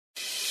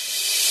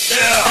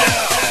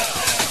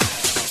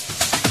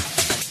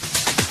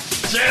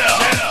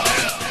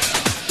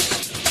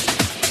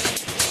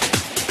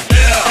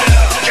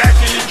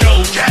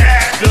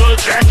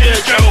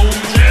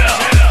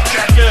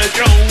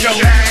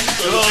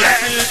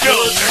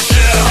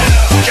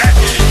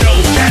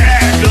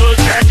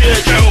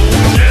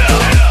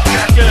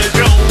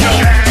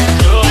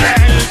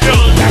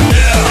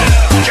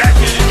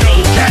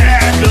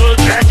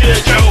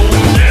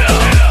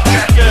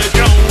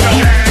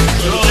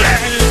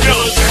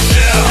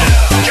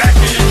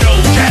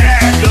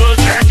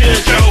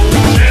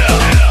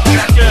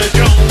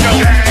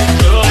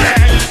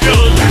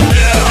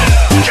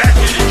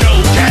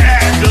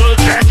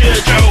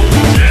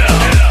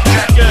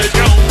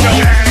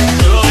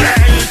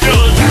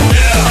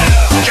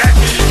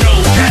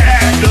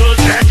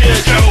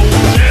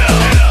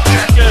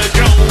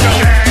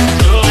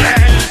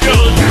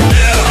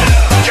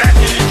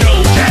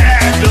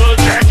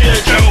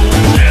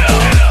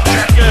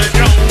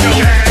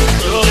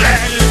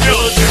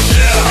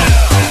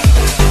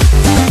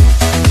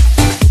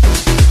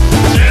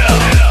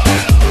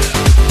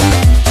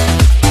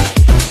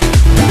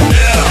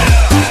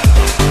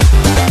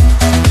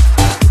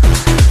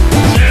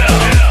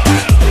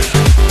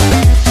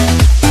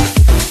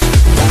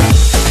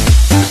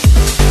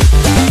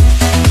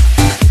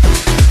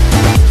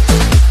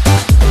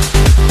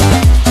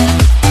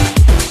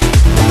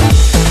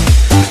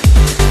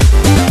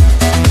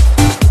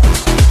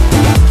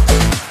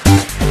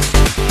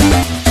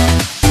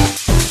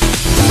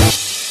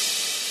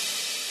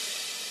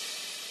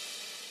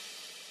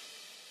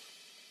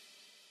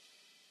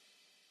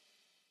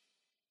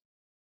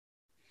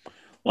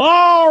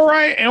All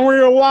right, and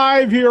we're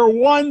live here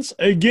once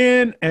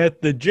again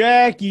at the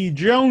Jackie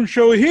Jones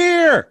Show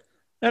here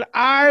at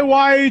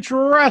IYH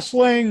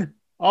Wrestling,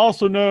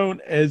 also known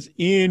as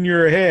In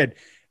Your Head.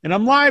 And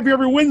I'm live here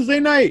every Wednesday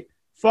night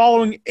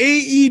following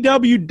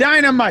AEW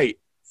Dynamite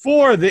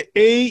for the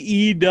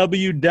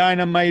AEW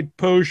Dynamite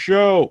post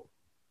show.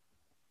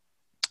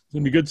 It's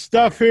going to be good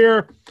stuff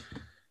here.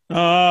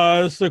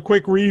 This is a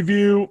quick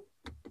recap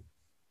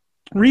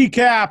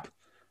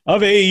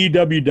of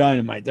AEW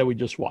Dynamite that we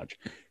just watched.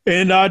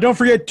 And don't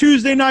forget,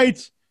 Tuesday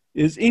nights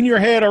is In Your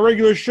Head, our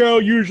regular show.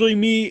 Usually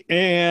me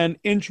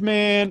and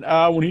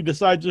Inchman, when he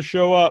decides to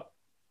show up.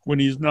 When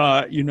he's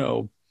not, you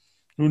know,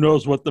 who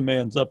knows what the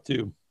man's up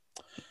to.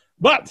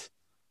 But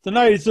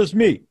tonight it's just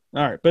me.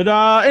 All right. But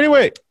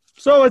anyway,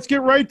 so let's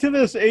get right to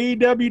this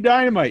AEW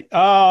Dynamite.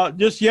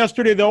 Just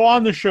yesterday, though,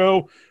 on the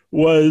show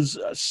was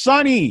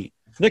Sunny,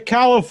 the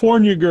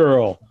California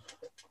girl.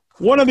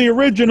 One of the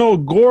original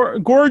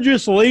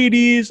gorgeous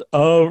ladies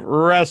of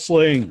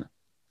wrestling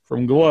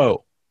from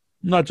Glow.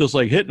 Not just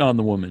like hitting on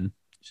the woman.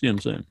 See what I'm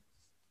saying?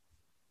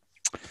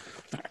 All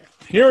right,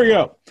 here we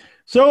go.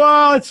 So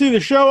let's see. The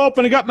show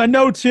open. I got my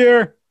notes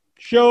here.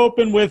 Show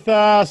open with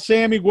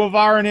Sammy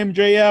Guevara and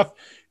MJF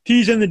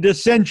teasing the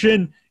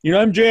dissension. You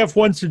know, MJF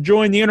wants to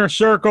join the Inner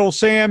Circle,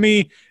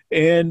 Sammy,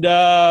 and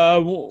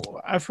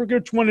I forget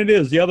which one it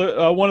is. The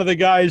other one of the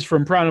guys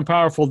from Proud and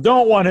Powerful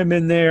don't want him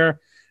in there.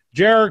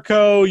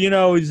 Jericho, you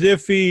know, he's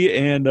iffy,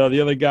 and the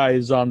other guy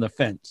is on the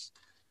fence.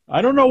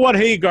 I don't know what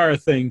Hagar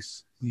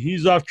thinks.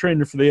 He's off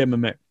training for the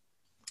MMA.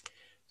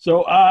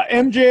 So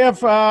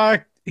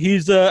MJF,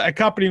 he's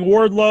accompanying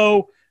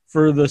Wardlow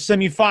for the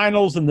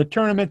semifinals in the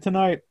tournament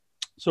tonight.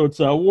 So it's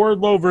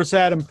Wardlow versus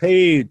Adam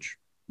Page.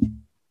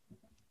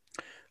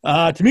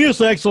 To me, it's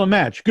an excellent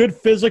match. Good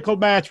physical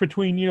match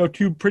between, you know,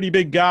 two pretty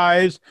big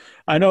guys.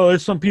 I know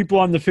there's some people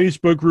on the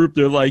Facebook group,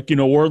 they're like, you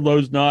know,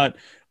 Wardlow's not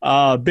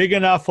big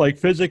enough, like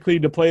physically,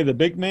 to play the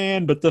big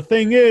man. But the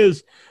thing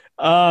is,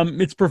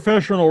 it's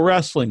professional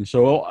wrestling.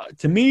 So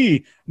to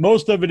me,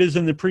 most of it is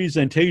in the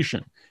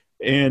presentation.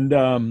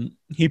 And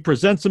he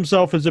presents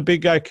himself as a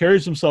big guy,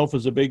 carries himself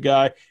as a big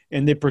guy,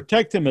 and they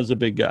protect him as a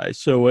big guy.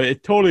 So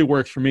it totally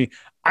works for me.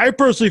 I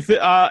personally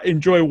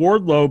enjoy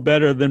Wardlow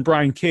better than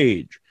Brian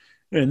Cage.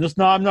 And this,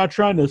 I'm not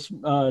trying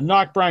to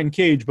knock Brian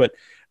Cage, but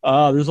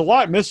there's a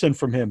lot missing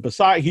from him.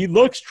 Besides, he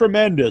looks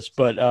tremendous,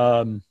 but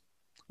I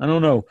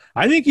don't know.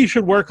 I think he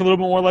should work a little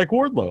bit more like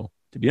Wardlow,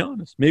 to be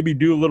honest. Maybe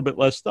do a little bit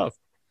less stuff.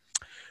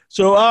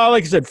 So,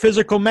 like I said,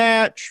 physical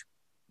match.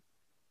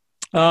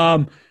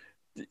 Wardlow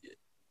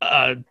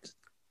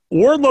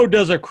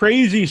does a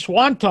crazy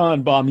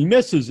swanton bomb. He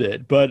misses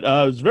it, but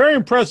it's very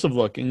impressive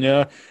looking.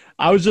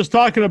 I was just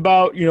talking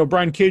about, you know,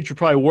 Brian Cage should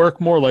probably work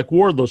more like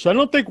Wardlow. So I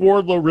don't think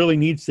Wardlow really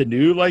needs to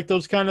do like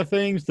those kind of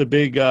things, the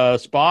big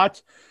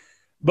spots.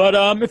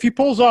 But if he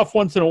pulls off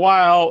once in a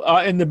while,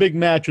 and the big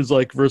matches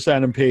like versus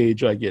Adam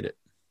Page, I get it.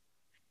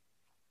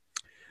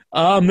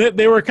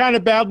 They were kind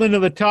of battling to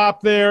the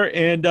top there,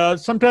 and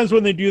sometimes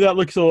when they do that, it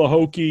looks a little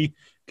hokey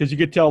because you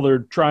could tell they're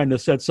trying to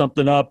set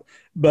something up.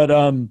 But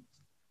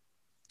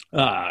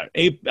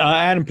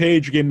Adam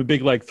Page gave him a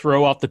big like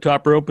throw off the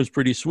top rope. It was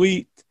pretty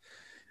sweet.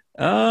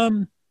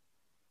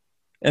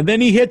 And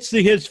then he hits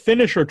his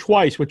finisher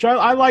twice, which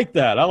I like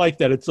that. I like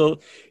that.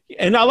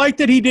 And I like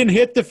that he didn't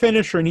hit the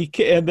finisher and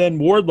then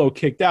Wardlow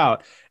kicked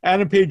out.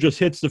 Adam Page just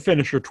hits the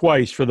finisher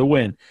twice for the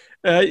win.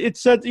 it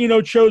said,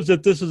 it shows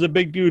that this is a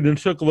big dude and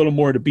it took a little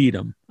more to beat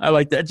him. I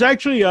like that. It's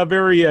actually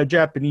very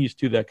Japanese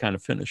too, that kind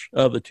of finish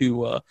of the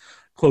two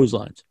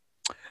clotheslines.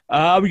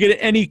 We get an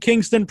Eddie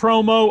Kingston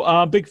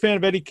promo. Big fan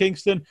of Eddie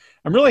Kingston.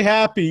 I'm really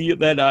happy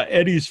that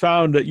Eddie's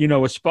found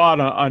a spot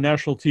on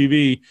national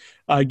TV,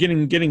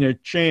 getting a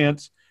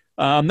chance.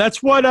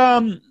 That's what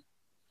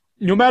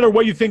no matter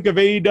what you think of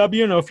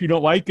AEW, if you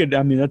don't like it,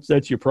 I mean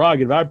that's your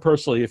prerogative. I'm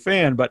personally a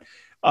fan, but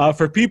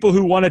for people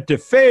who want it to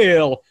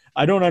fail,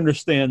 I don't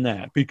understand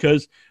that,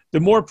 because the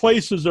more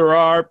places there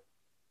are,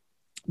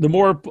 the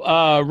more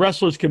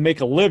wrestlers can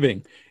make a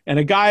living. And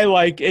a guy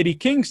like Eddie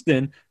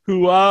Kingston,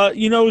 who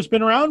has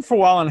been around for a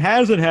while and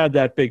hasn't had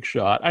that big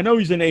shot. I know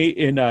he's in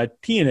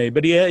TNA,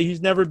 but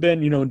he's never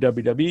been in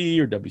WWE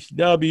or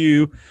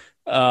WCW.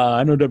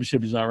 I know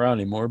WCW's not around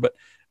anymore, but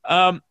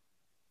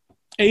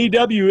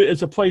AEW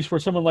is a place where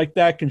someone like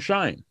that can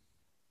shine.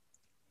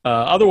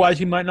 Otherwise,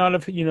 he might not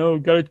have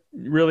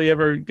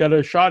ever got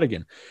a shot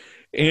again.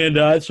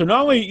 And so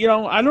not only,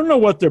 I don't know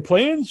what their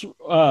plans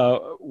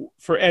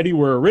for Eddie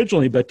were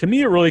originally, but to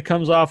me it really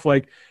comes off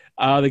like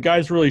the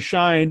guy's really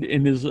shined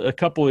in his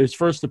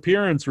first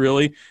appearance,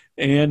 really,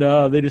 and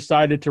they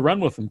decided to run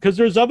with him. Because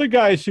there's other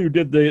guys who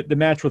did the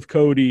match with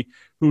Cody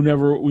who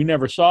we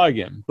never saw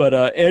again.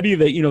 But Eddie,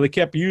 they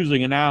kept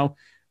using, and now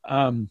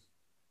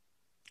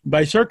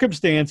by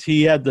circumstance,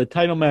 he had the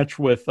title match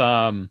with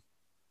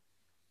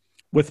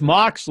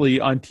Moxley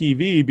on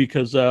TV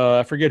because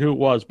I forget who it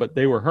was, but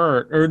they were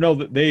hurt. Or no,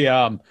 they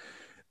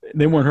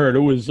weren't hurt. It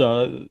was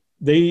I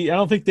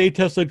don't think they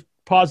tested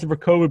positive for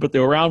COVID, but they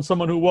were around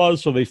someone who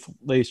was, so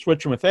they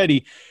switched him with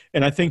Eddie,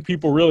 and I think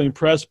people were really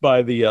impressed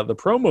by the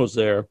promos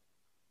there,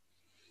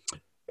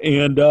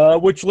 and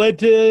which led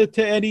to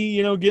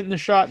Eddie getting the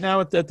shot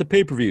now at the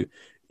pay-per-view.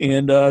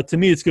 And to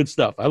me, it's good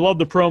stuff. I love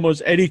the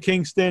promos. Eddie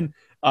Kingston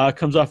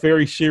comes off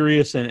very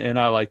serious, and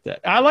I like that.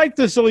 I like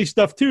the silly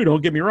stuff too.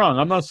 Don't get me wrong.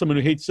 I'm not someone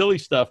who hates silly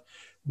stuff,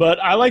 but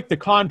I like the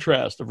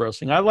contrast of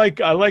wrestling. I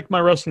like my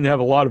wrestling to have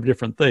a lot of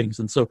different things,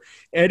 and so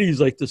Eddie's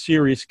like the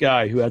serious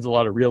guy who has a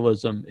lot of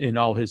realism in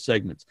all his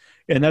segments,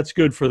 and that's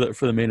good for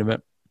the main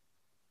event.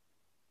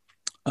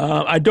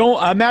 Matt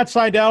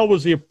Sydal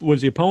was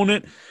the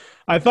opponent.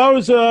 I thought it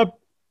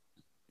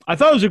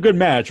was a good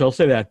match. I'll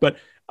say that, but.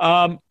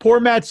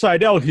 Poor Matt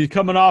Sydal, he's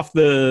coming off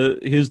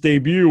his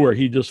debut where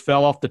he just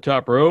fell off the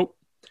top rope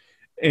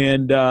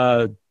and,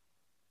 kind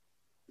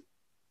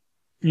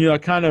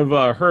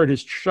of hurt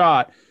his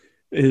shot.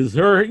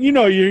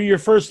 Your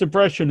first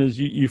impression is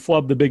you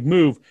flub the big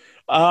move.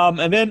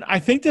 And then I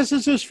think this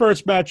is his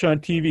first match on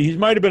TV. He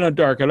might have been on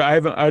Dark.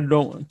 I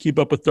don't keep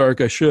up with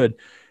Dark. I should.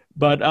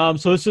 But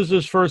so this is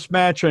his first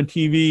match on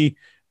TV.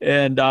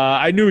 And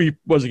I knew he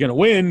wasn't going to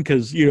win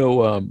because,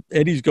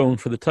 Eddie's going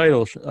for the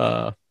title.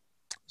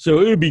 So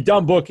it would be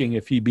dumb booking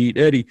if he beat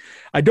Eddie.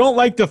 I don't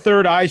like the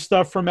third eye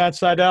stuff from Matt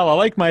Sydal. I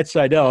like Matt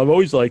Sydal. I've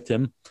always liked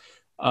him.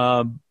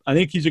 I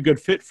think he's a good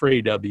fit for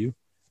AEW.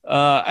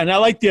 And I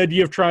like the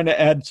idea of trying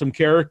to add some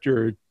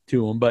character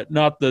to him, but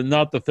not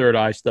the third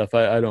eye stuff.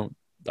 I'm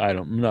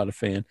not a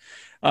fan.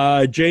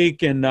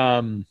 Jake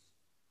and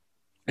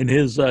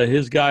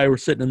his guy were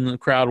sitting in the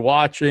crowd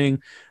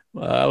watching.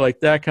 I like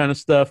that kind of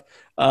stuff.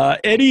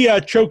 Eddie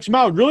chokes him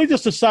out. Really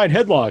just a side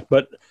headlock,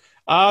 but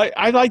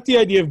I like the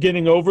idea of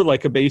getting over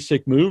like a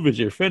basic move as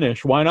your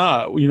finish. Why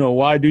not?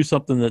 Why do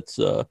something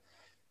that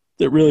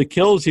really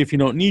kills you if you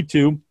don't need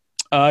to?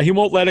 He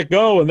won't let it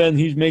go, and then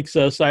he makes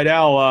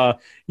Sydal,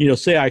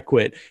 say I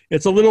quit.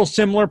 It's a little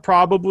similar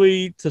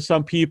probably to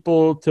some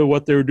people to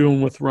what they were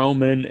doing with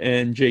Roman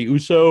and Jey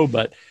Uso,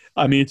 but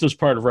I mean, it's just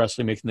part of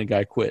wrestling making the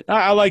guy quit.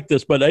 I like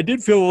this, but I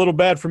did feel a little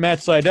bad for Matt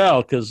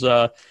Sydal because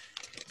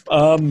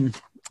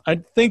I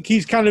think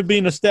he's kind of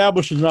being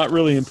established as not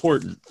really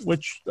important,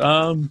 which,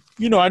 I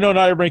know not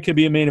everybody can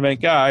be a main event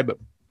guy, but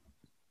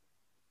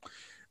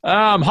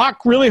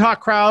really hot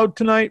crowd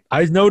tonight.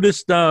 I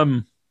noticed somebody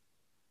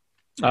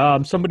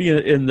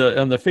in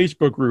the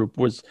Facebook group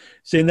was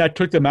saying that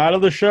took them out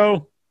of the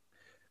show.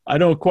 I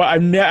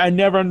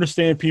never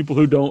understand people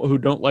who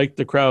don't like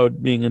the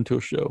crowd being into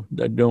a show.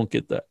 I don't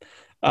get that.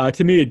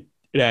 To me,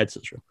 it adds to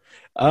the show.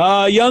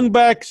 Young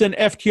Bucks and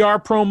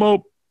FTR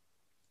promo.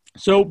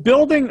 So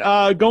building,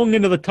 going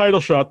into the title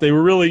shot, they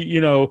were really,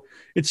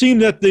 it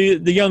seemed that the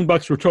Young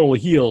Bucks were totally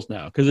heels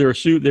now because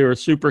they were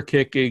super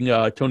kicking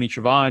Tony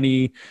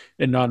Schiavone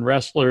and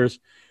non-wrestlers.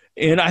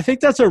 And I think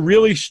that's a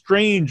really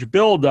strange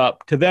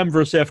build-up to them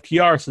versus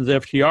FTR since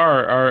FTR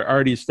are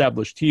already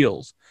established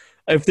heels.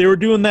 If they were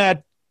doing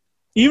that,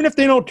 even if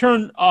they don't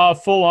turn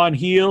full-on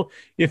heel,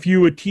 if you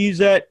would tease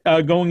that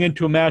going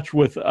into a match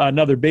with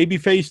another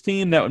babyface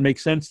team, that would make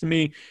sense to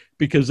me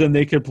because then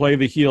they could play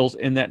the heels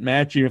in that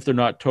match even if they're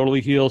not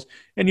totally heels.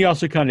 And you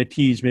also kind of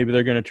tease maybe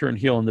they're going to turn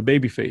heel in the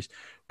babyface.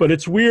 But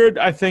it's weird,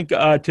 I think,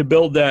 to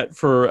build that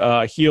for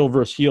a heel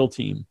versus heel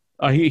team,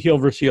 a heel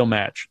versus heel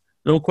match.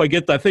 I don't quite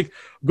get that. I think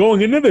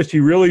going into this, he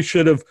really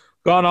should have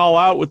gone all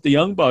out with the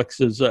Young Bucks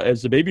as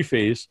the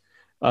babyface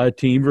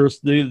team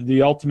versus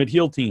the ultimate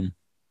heel team.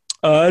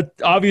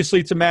 Obviously,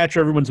 it's a match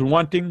everyone's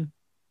wanting.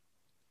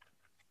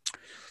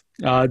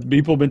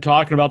 People have been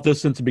talking about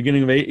this since the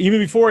beginning of even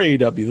before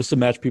AEW. This is a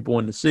match people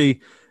wanted to see.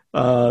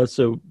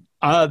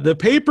 The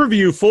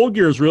pay-per-view Full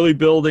Gear is really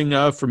building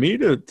for me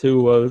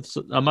to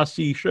a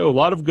must-see show. A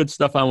lot of good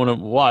stuff I want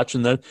to watch,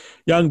 and the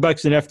Young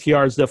Bucks and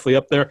FTR is definitely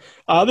up there.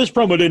 This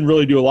promo didn't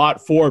really do a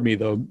lot for me,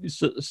 though.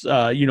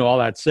 All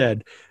that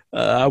said,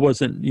 I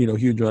wasn't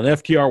huge on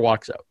FTR.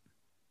 Walks out.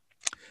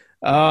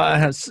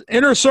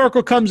 Inner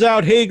Circle comes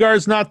out.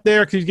 Hagar's not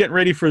there because he's getting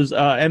ready for his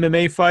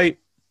MMA fight.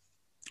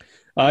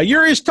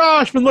 Urias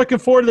Tosh, been looking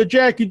forward to the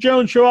Jackie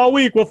Jones show all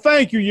week. Well,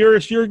 thank you,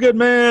 Urias. You're a good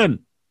man.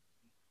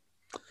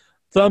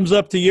 Thumbs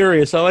up to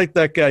Urias. I like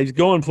that guy. He's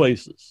going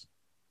places.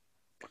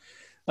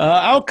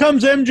 Out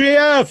comes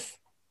MJF.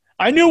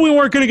 I knew we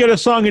weren't going to get a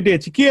song and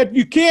dance.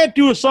 You can't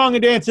do a song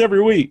and dance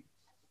every week.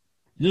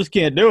 You just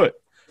can't do it.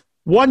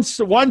 Once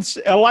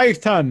a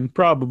lifetime,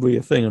 probably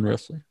a thing in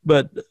wrestling,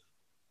 but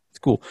it's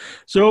cool.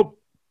 So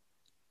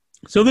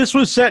this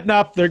was setting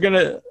up. They're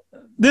gonna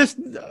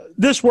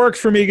this works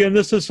for me again.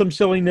 This is some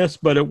silliness,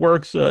 but it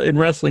works in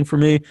wrestling for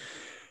me.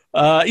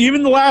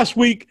 Even the last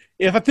week,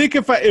 if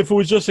it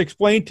was just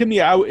explained to me,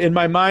 in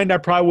my mind,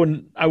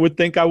 I would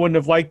think I wouldn't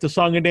have liked the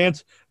song and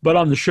dance, but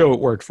on the show, it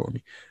worked for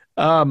me.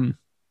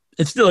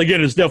 It's still,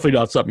 again, it's definitely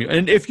not something.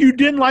 And if you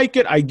didn't like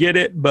it, I get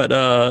it, but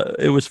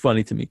it was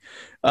funny to me.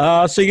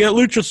 So you get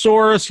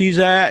Luchasaurus.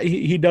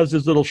 He does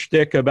his little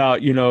shtick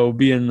about,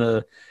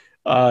 being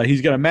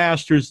he's got a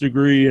master's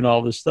degree and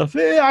all this stuff.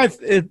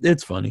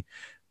 It's funny.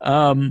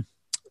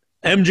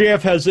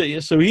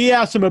 MJF so he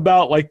asked him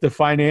about like the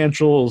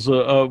financials,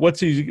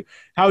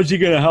 how is he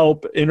going to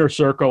help Inner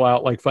Circle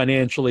out like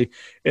financially?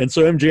 And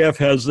so MJF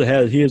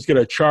has got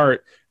a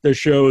chart that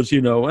shows,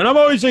 and I'm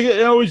always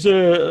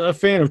a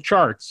fan of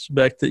charts.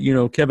 Back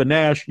to, Kevin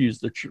Nash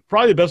used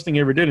probably the best thing he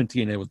ever did in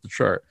TNA with the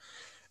chart.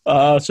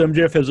 So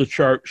MJF has a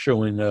chart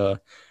showing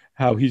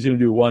how he's going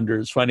to do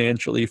wonders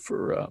financially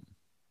for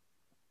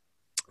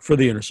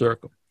the Inner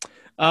Circle.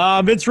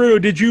 Vince Russo,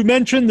 did you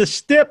mention the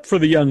stip for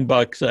the Young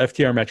Bucks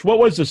FTR match? What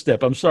was the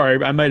stip? I'm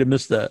sorry, I might have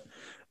missed that.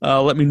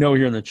 Let me know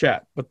here in the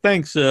chat. But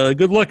thanks.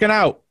 Good looking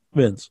out,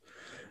 Vince.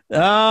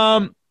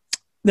 Then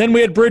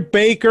we had Britt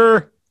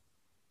Baker.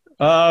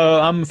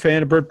 I'm a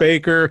fan of Britt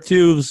Baker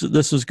too.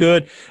 This is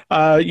good.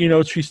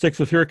 She sticks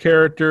with her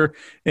character,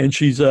 and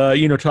she's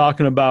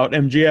talking about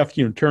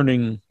MJF,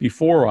 turning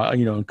before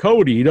and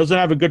Cody. He doesn't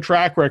have a good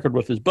track record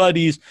with his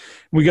buddies.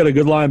 We got a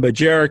good line by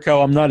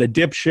Jericho. I'm not a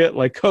dipshit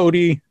like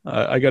Cody.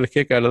 I got a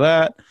kick out of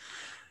that.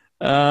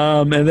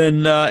 And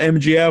then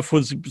MJF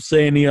was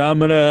saying, I'm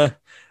gonna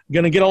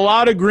get a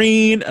lot of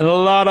green and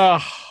a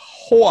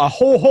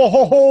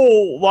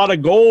whole lot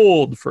of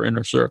gold for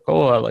Inner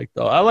Circle.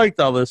 I liked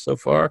all this so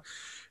far.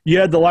 You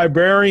had the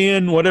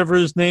librarian, whatever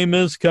his name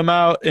is, come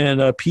out,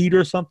 and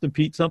Pete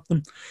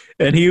something,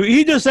 and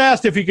he just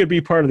asked if he could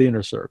be part of the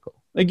Inner Circle.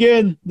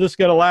 Again, this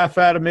got a laugh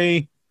out of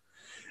me,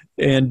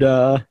 and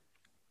they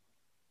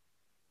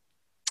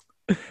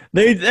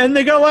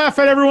got a laugh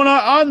at everyone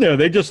on there.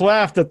 They just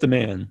laughed at the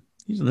man.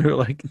 They're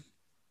like.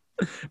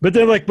 But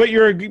they're like, but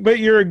you're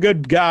a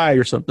good guy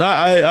or something.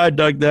 I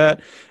dug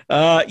that.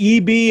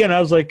 EB, and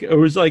I was like,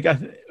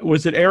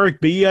 was it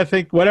Eric B? I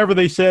think whatever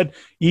they said,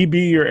 EB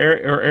or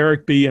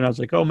Eric B. And I was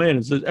like, oh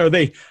man,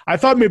 I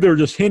thought maybe they were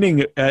just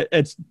hinting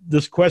at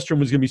this question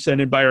was going to be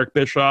sent in by Eric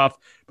Bischoff,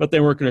 but they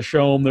weren't going to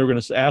show him. They were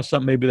going to ask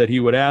something maybe that he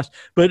would ask.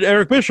 But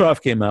Eric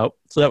Bischoff came out,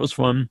 so that was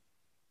fun.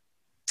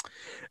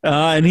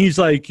 And he's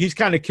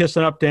kind of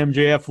kissing up to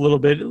MJF a little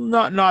bit,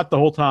 not the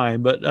whole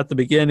time, but at the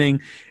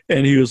beginning.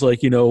 And he was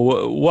like,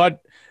 what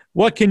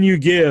can you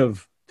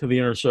give to the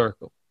Inner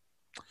Circle?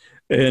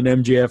 And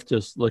MJF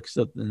just looks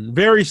at them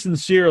very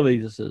sincerely.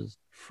 Just says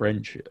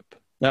friendship.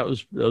 That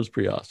was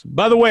pretty awesome.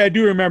 By the way, I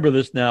do remember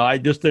this now. I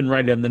just didn't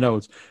write it in the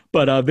notes,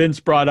 but Vince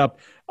brought up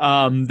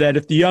that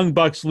if the Young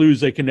Bucks lose,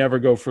 they can never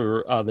go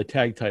for the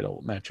tag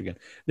title match again.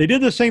 They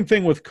did the same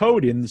thing with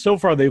Cody, and so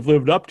far they've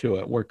lived up to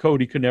it, where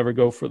Cody could never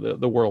go for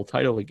the world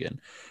title again.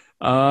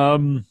 I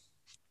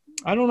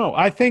don't know.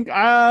 I think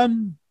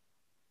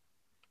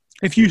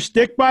if you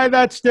stick by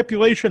that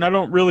stipulation, I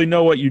don't really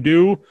know what you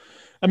do.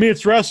 I mean,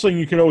 it's wrestling.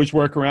 You can always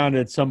work around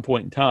it at some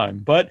point in time,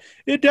 but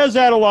it does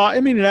add a lot.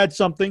 I mean, it adds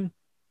something.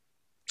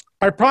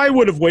 I probably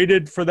would have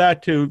waited for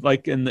that to,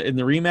 like, in the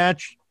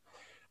rematch.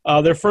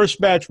 Their first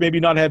match maybe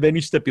not have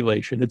any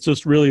stipulation. It's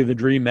just really the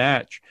dream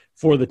match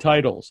for the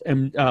titles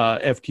and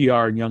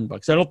FTR and Young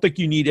Bucks. I don't think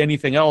you need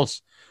anything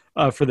else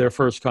for their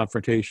first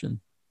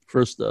confrontation,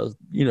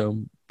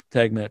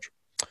 tag match.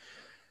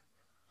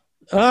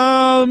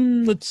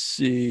 Let's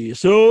see.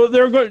 So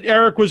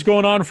Eric was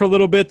going on for a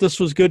little bit. This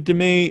was good to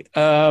me.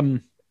 So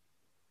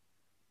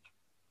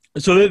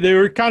they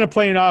were kind of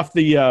playing off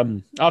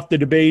the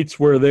debates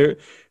where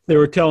they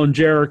were telling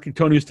Jericho,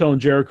 Tony was telling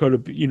Jericho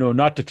to,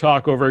 not to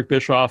talk over Eric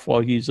Bischoff while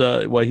he's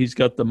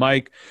got the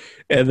mic.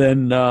 And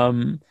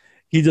then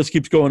he just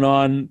keeps going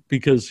on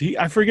because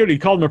I forget, he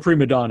called him a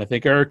prima donna. I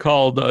think Eric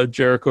called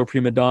Jericho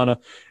prima donna.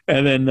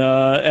 And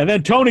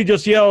then Tony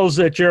just yells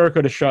at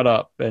Jericho to shut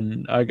up.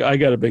 And I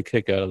got a big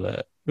kick out of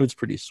that. It was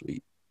pretty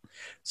sweet.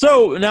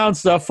 So now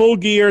it's Full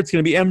Gear. It's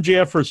going to be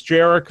MJF versus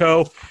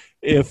Jericho.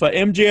 If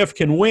MJF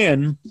can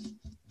win,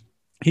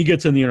 he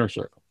gets in the Inner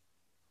Circle.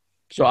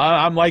 So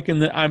I'm liking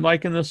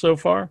this so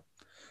far.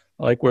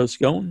 I like where it's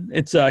going.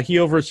 It's a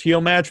heel versus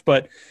heel match,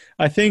 but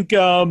I think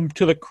to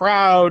the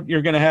crowd,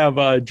 you're going to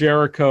have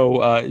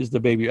Jericho is the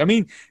baby. I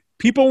mean,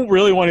 people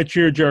really want to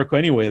cheer Jericho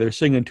anyway. They're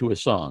singing to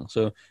his song.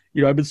 So,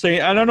 I've been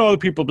saying, I don't know other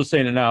people have been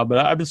saying it now, but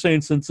I've been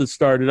saying since it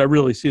started, I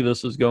really see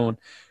this as going.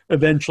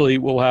 Eventually,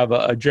 we'll have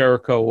a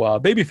Jericho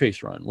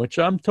babyface run, which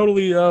I'm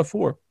totally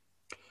for.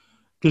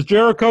 Because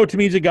Jericho, to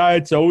me, is a guy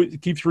that always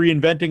keeps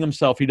reinventing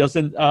himself. He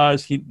doesn't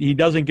he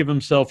doesn't give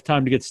himself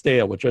time to get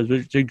stale, which I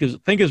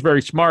think is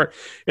very smart.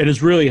 It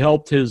has really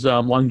helped his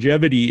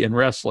longevity in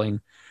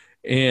wrestling.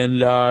 And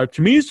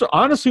to me,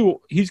 honestly,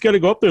 he's got to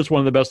go up there as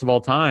one of the best of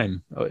all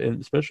time,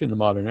 especially in the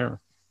modern era.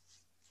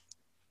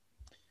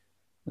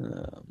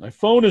 My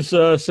phone is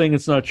saying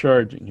it's not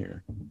charging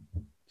here.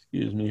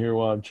 Excuse me here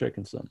while I'm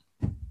checking something.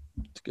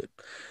 It's good.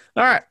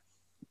 All right.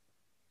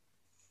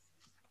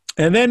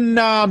 And then,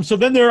 so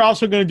then they're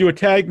also going to do a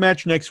tag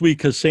match next week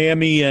because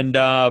Sammy and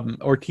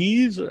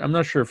Ortiz, I'm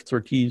not sure if it's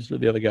Ortiz or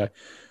the other guy.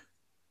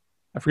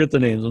 I forget the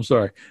names. I'm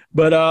sorry.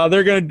 But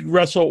they're going to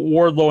wrestle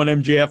Wardlow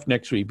and MJF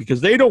next week because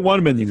they don't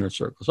want him in the Inner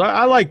Circle. So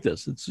I like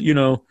this. It's,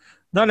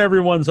 not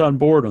everyone's on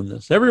board on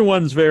this.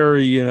 Everyone's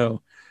very,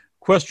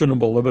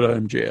 questionable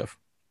about MJF.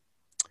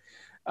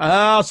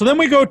 So then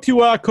we go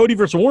to Cody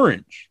versus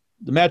Orange,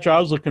 the match I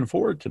was looking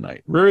forward to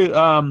tonight. Really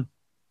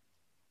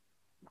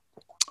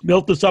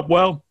built this up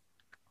well.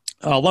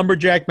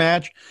 Lumberjack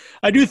match.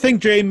 I do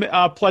think Jay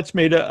Pletz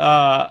made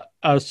an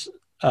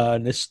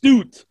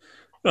astute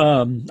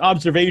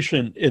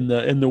observation in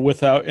the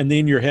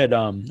in your head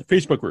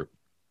Facebook group.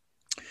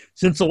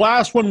 Since the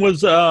last one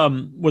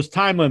was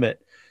time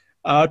limit,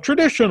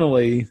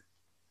 traditionally,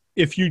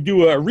 if you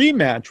do a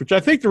rematch, which I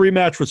think the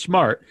rematch was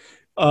smart,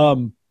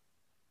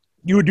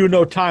 you would do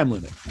no time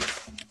limit.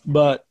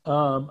 But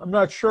I'm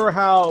not sure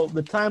how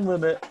the time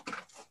limit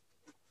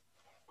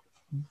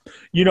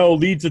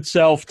leads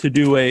itself to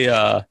do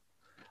a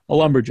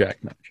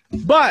lumberjack match.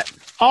 But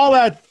all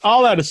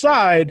that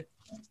aside,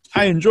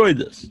 I enjoyed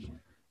this.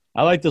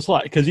 I like this a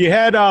lot because you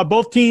had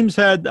both teams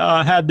had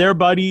their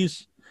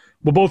buddies.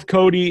 Well, both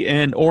Cody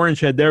and Orange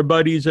had their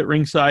buddies at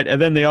ringside, and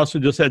then they also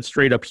just had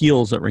straight up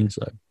heels at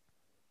ringside.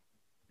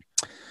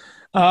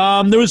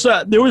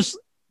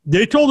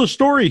 They told a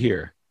story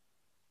here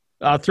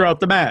throughout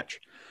the match.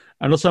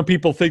 I know some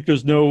people think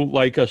there's no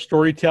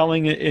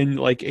storytelling in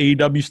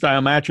AEW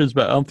style matches,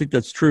 but I don't think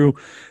that's true.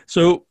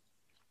 So,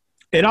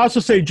 and also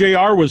say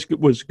JR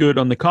was good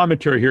on the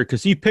commentary here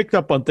because he picked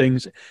up on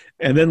things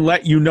and then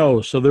let you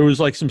know. So there was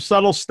some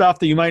subtle stuff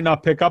that you might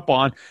not pick up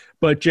on,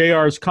 but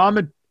JR's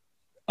commentary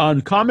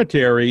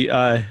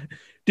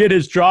did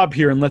his job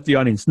here and let the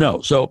audience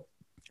know. So,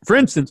 for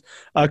instance,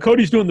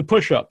 Cody's doing the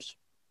push-ups,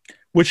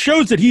 which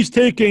shows that he's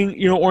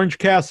taking Orange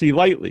Cassidy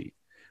lightly,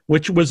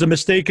 which was a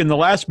mistake in the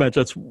last match.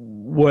 That's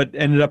what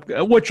ended up,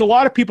 which a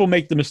lot of people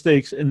make the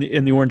mistakes in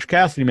the Orange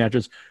Cassidy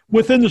matches.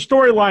 Within the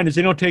storyline is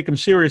they don't take him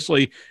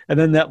seriously, and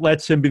then that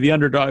lets him be the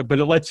underdog, but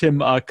it lets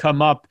him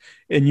come up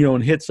and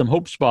and hit some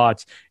hope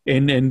spots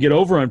and get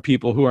over on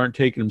people who aren't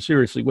taking him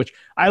seriously, which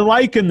I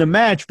like in the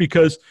match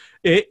because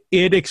it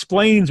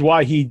explains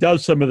why he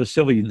does some of the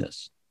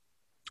silliness.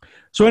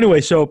 So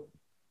anyway,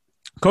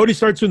 Cody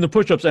starts doing the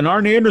push-ups, and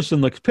Arn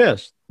Anderson looks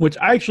pissed, which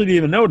I actually didn't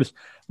even notice.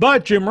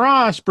 But Jim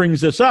Ross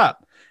brings this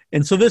up.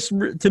 And so this,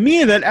 to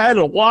me, that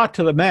added a lot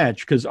to the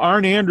match because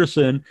Arn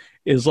Anderson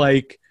is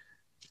like,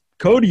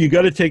 Cody, you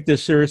got to take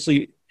this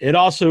seriously. It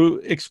also,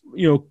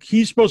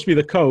 he's supposed to be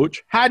the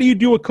coach. How do you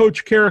do a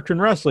coach character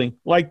in wrestling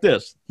like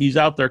this? He's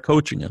out there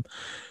coaching him.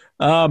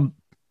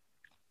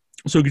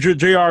 So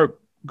JR,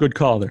 good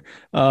call there.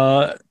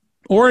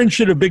 Orange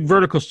did a big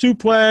vertical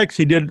suplex.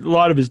 He did a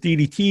lot of his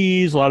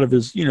DDTs, a lot of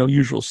his,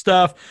 usual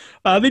stuff.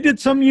 They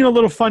did some,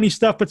 little funny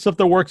stuff, but stuff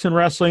that works in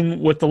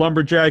wrestling with the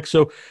lumberjack.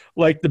 So,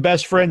 the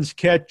best friends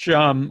catch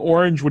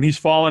Orange when he's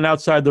falling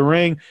outside the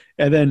ring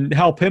and then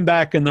help him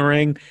back in the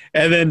ring.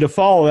 And then to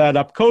follow that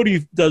up,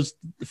 Cody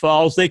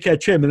falls, they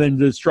catch him, and then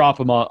just drop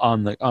him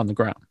on the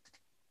ground.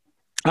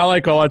 I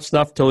like all that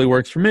stuff. Totally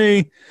works for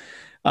me.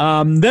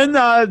 Then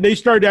they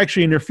started to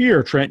actually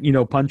interfere. Trent,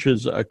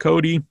 punches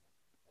Cody.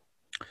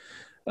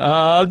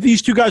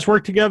 These two guys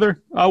work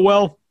together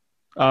well.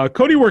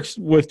 Cody works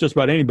with just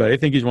about anybody. I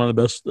think he's one of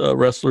the best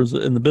wrestlers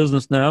in the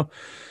business now.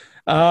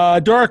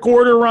 Dark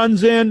Order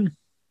runs in.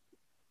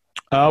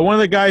 One of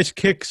the guys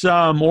kicks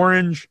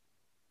Orange.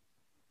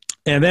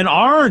 And then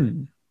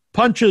Arn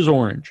punches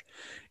Orange.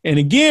 And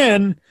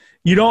again,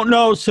 you don't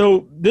know.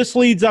 So this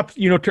leads up,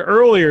 to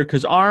earlier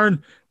because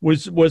Arn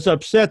was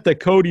upset that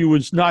Cody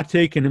was not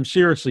taking him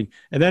seriously.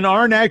 And then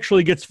Arn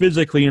actually gets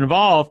physically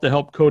involved to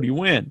help Cody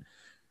win.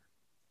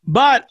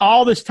 But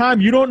all this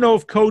time, you don't know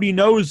if Cody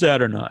knows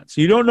that or not.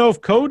 So you don't know if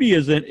Cody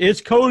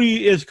is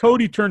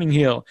Cody turning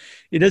heel?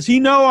 Does he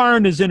know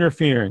Arn is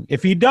interfering?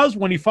 If he does,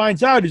 when he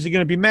finds out, is he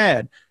going to be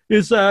mad?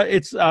 It's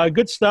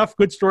good stuff,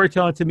 good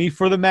storytelling to me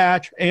for the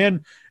match,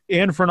 and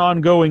and for an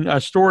ongoing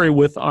story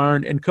with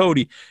Arn and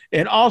Cody.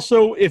 And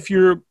also,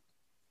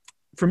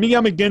 for me,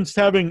 I'm against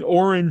having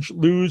Orange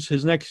lose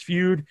his next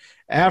feud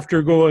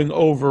after going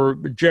over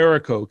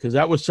Jericho, because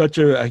that was such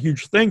a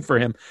huge thing for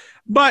him.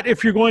 But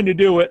if you're going to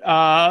do it,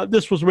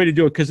 this was the way to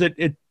do it, because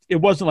it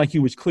wasn't like he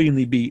was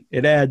cleanly beat.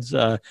 It adds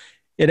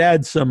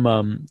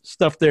some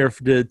stuff there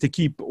to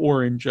keep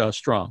Orange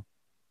strong.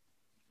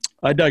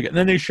 I dug it. And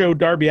then they showed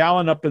Darby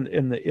Allin up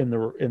in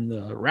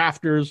the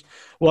rafters.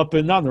 Well,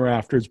 not in the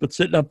rafters, but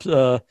sitting up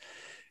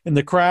in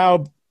the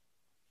crowd.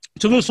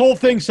 So this whole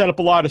thing set up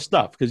a lot of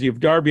stuff, because you have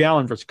Darby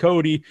Allin versus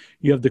Cody.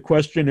 You have the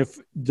question,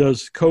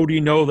 does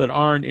Cody know that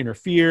Arn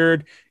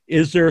interfered?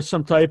 Is there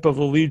some type of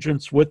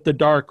allegiance with the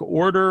Dark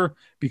Order?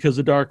 Because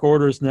the Dark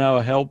Order has now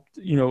helped,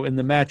 in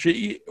the match.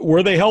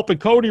 Were they helping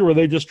Cody, or were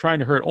they just trying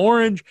to hurt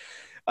Orange?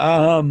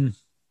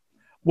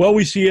 Well,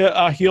 we see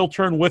a heel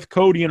turn with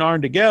Cody and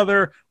Arn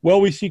together.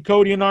 Well, we see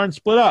Cody and Arn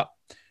split up.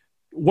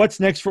 What's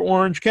next for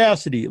Orange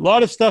Cassidy? A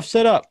lot of stuff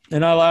set up,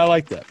 and I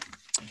like that.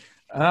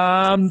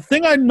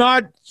 Thing I'm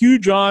not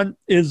huge on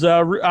is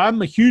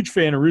I'm a huge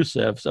fan of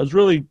Rusev. So I was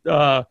really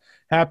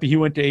happy he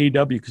went to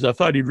AEW, because I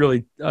thought he'd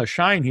really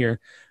shine here.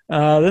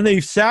 Then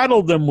they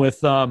saddled them with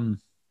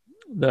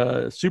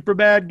the super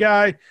bad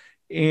guy,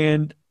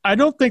 and I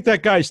don't think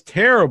that guy's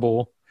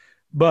terrible,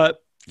 but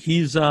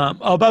he's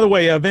by the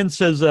way, Vince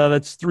says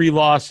that's 3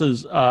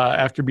 losses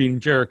after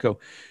beating Jericho.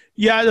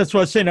 Yeah, that's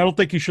what I was saying. I don't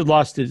think he should have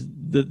lost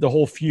the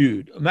whole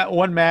feud.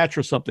 One match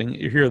or something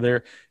here or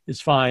there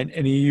is fine.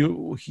 And he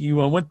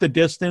went the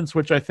distance,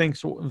 which I think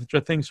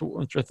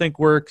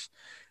works.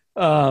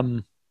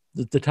 The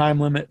time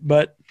limit,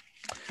 but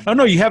I don't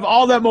know. You have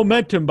all that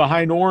momentum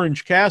behind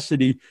Orange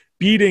Cassidy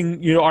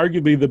beating,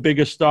 arguably the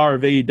biggest star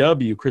of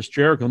AEW, Chris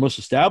Jericho, the most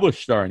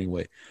established star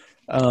anyway.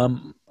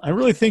 I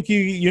really think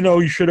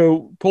you should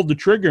have pulled the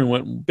trigger and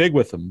went big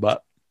with him,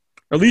 but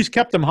or at least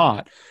kept him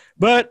hot.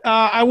 But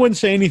I wouldn't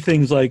say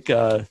anything's like,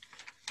 a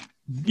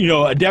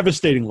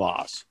devastating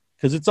loss,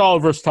 because it's all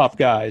versus top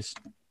guys.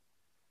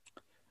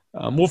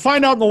 We'll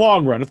find out in the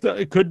long run. If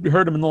it could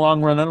hurt him in the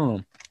long run, I don't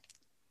know.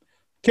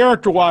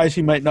 Character-wise,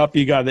 he might not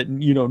be a guy that,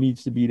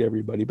 needs to beat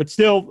everybody. But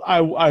still,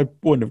 I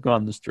wouldn't have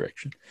gone this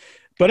direction.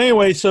 But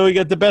anyway, so you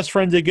got the best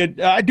friends.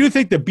 I do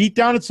think the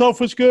beatdown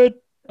itself was good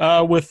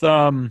with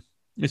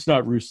it's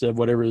not Rusev,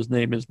 whatever his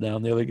name is now,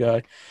 the other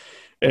guy.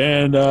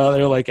 And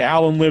they're like,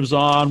 Allen lives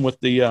on with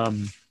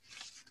the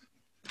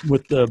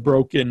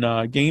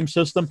broken game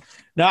system.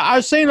 Now, I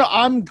was saying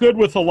I'm good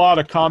with a lot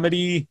of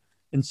comedy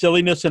and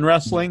silliness in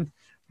wrestling,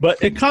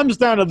 but it comes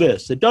down to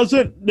this. It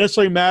doesn't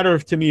necessarily matter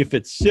to me if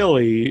it's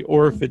silly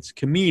or if it's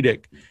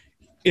comedic.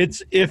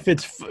 It's if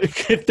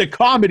the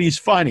comedy's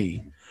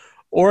funny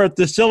or if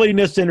the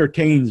silliness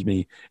entertains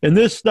me. And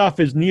this stuff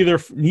is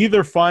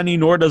neither funny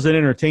nor does it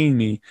entertain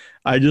me.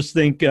 I just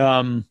think,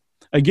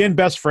 again,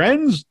 Best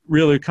Friends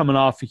really coming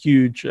off a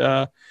huge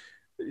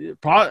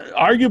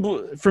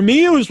arguably, for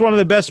me, it was one of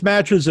the best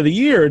matches of the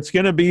year. It's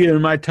going to be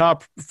in my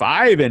top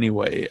 5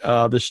 anyway.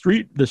 The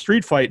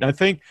street fight, and I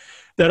think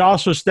that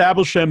also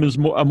established them as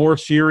a more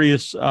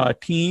serious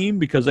team,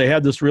 because they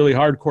had this really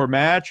hardcore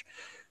match.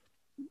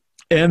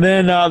 And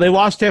then they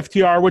lost to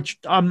FTR, which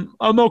I'm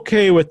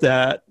okay with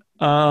that.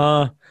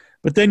 But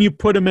then you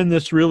put them in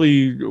this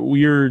really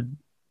weird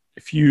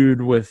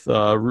feud with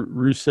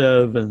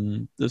Rusev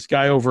and this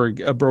guy over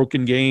a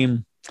broken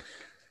game.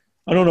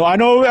 I don't know. I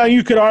know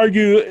you could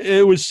argue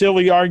it was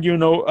silly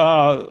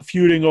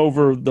feuding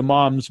over the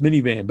mom's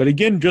minivan. But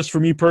again, just for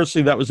me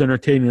personally, that was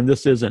entertaining, and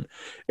this isn't.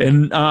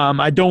 And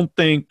I don't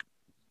think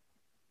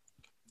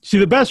 – see,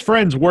 the Best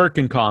Friends work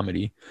in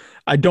comedy.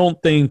 I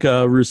don't think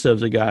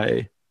Rusev's a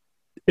guy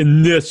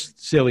in this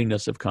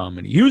silliness of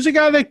comedy. He was a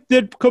guy that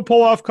could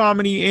pull off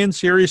comedy and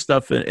serious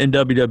stuff in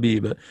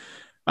WWE, but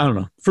I don't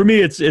know. For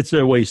me, it's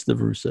a waste of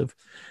Rusev.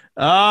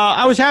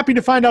 I was happy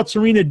to find out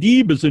Serena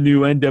Deeb is a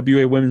new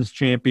NWA Women's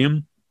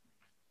Champion.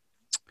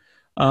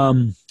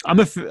 I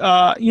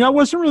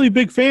wasn't really a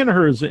big fan of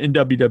hers in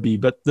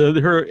WWE, but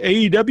her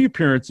AEW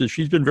appearances,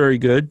 she's been very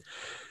good.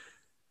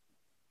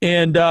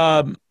 And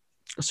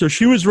so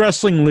she was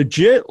wrestling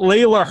legit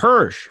Layla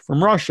Hirsch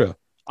from Russia.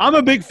 I'm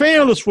a big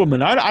fan of this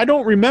woman. I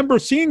don't remember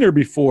seeing her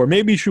before.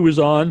 Maybe she was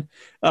on.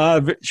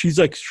 She's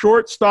like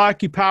short,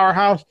 stocky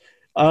powerhouse.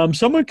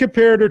 Someone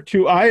compared her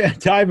to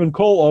Ivan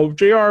Koloff.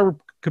 JR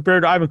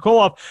compared to Ivan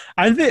Koloff.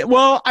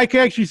 I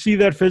can actually see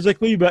that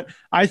physically, but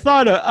I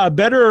thought a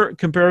better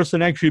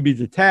comparison actually would be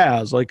to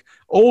Taz, like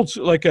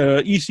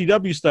a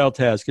ECW style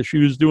Taz, because she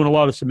was doing a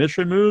lot of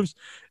submission moves,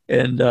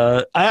 and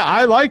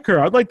I like her.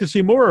 I'd like to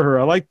see more of her.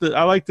 I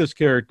like this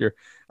character.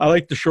 I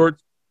like the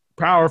short,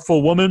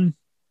 powerful woman.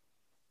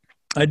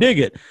 I dig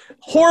it.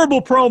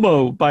 Horrible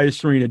promo by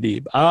Serena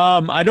Deeb.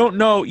 I don't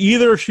know,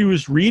 either she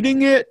was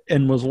reading it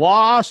and was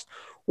lost,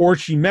 or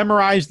she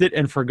memorized it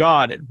and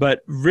forgot it,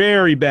 but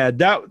very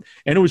bad. And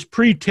it was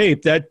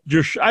pre-taped. I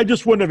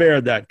just wouldn't have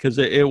aired that, because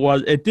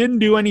it didn't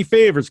do any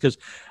favors, because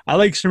I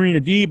like Serena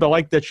Deeb. I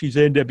like that she's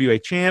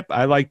NWA champ.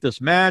 I like this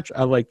match.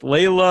 I like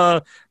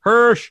Layla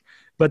Hirsch,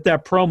 but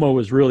that promo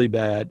was really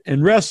bad.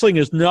 And wrestling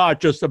is not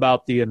just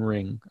about the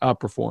in-ring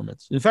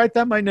performance. In fact,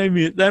 that might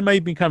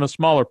be kind of a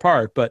smaller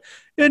part, but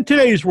in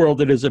today's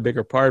world, it is a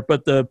bigger part.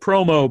 But the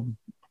promo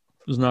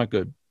was not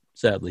good,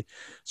 sadly.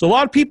 So a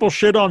lot of people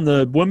shit on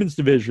the women's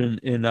division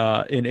in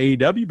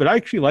AEW, but I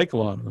actually like a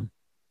lot of them.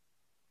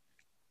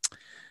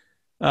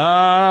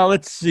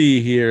 Let's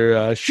see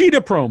here.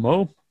 Sheeta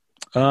promo.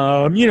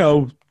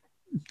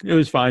 It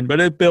was fine, but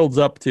it builds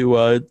up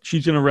to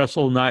she's going to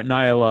wrestle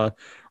Nyla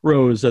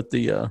Rose at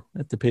the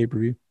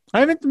pay-per-view. We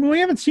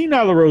haven't seen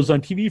Nyla Rose on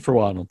TV for a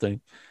while, I don't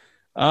think.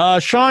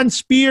 Sean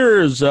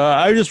Spears,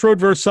 I just wrote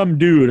for some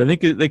dude. I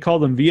think they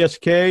called him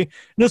VSK. And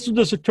this was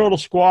just a total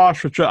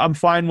squash, which I'm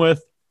fine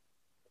with.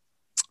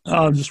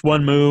 Just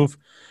one move.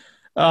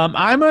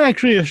 I'm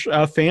actually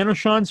a fan of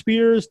Sean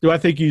Spears. Do I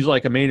think he's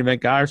like a main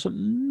event guy or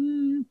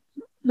something?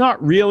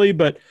 Not really,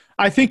 but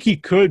I think he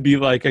could be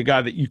like a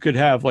guy that you could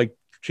have like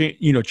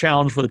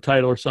challenge for the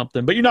title or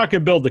something. But you're not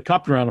going to build the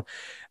company around him.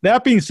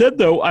 That being said,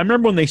 though, I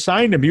remember when they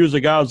signed him, he was a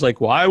guy I was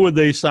like, why would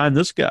they sign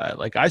this guy?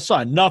 Like, I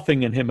saw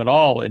nothing in him at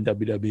all in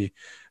WWE.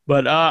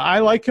 But I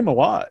like him a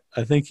lot.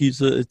 I think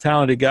he's a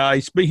talented guy.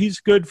 But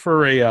he's good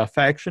for a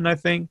faction, I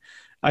think.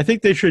 I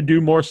think they should do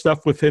more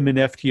stuff with him and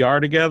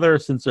FTR together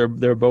since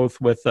they're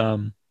both with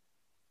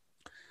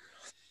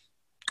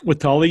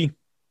Tully.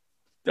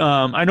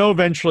 I know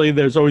eventually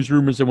there's always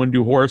rumors they want to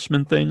do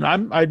Horseman thing.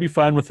 I'd be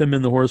fine with him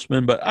in the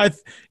Horseman, but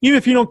even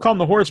if you don't call him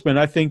the Horseman,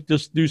 I think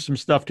just do some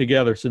stuff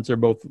together since they're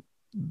both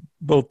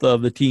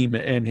the team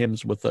and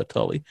him's with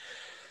Tully.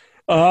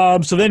 So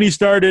then he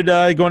started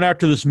going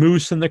after this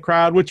moose in the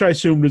crowd, which I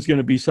assumed was going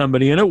to be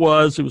somebody, and it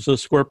was a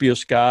Scorpio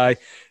Sky,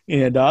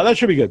 and that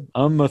should be good.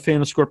 I'm a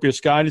fan of Scorpio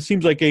Sky, and it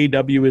seems like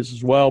AEW is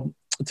as well.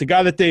 It's a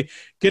guy that they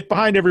get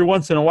behind every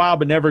once in a while,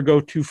 but never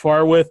go too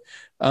far with.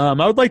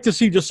 I would like to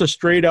see just a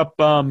straight up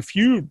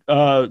feud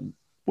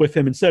with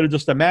him instead of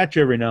just a match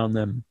every now and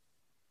then.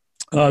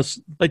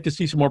 Like to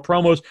see some more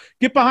promos.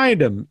 Get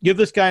behind him. Give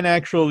this guy an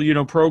actual,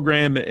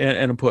 program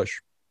and a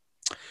push.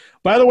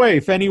 By the way,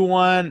 if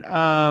anyone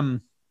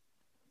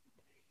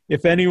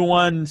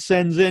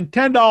sends in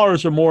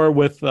 $10 or more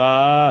with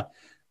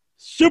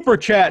Super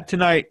Chat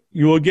tonight,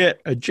 you will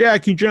get a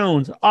Jackie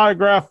Jones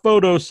autographed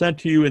photo sent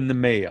to you in the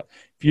mail.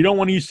 If you don't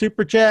want to use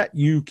Super Chat,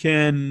 you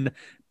can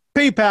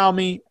PayPal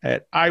me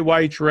at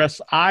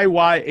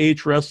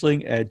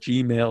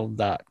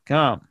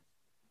iyhwrestling@gmail.com.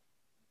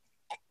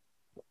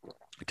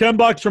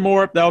 $10 or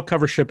more, that'll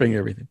cover shipping,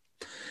 everything.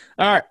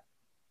 All right.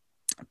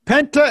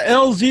 Penta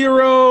El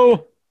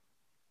Zero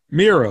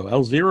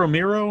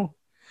Miro.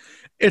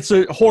 It's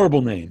a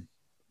horrible name.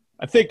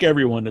 I think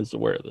everyone is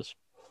aware of this.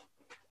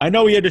 I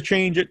know he had to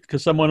change it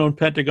because someone owned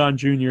Pentagon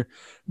Jr.,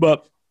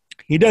 but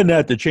he doesn't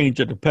have to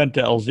change it to Penta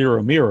El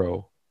Zero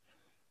Miro.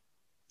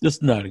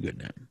 Just not a good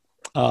name.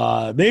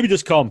 Maybe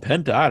just call him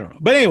Penta. I don't know.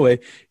 But anyway,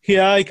 he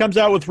comes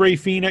out with Rey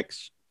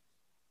Fenix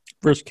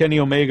versus Kenny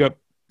Omega.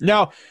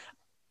 Now,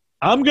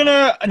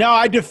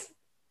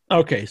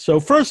 okay, so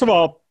first of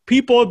all,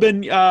 people have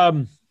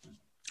been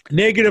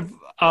negative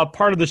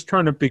part of this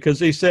tournament because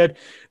they said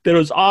that it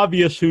was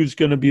obvious who's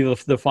going to be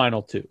the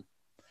final two.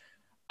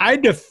 I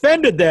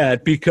defended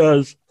that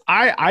because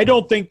I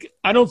don't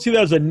see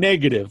that as a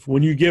negative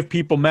when you give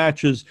people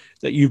matches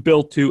that you've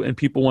built to and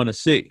people want to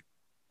see.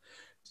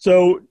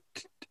 So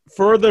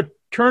for the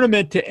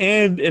tournament to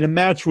end in a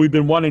match we've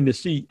been wanting to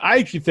see, I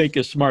actually think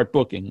is smart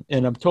booking,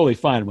 and I'm totally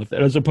fine with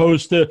it, as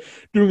opposed to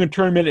doing a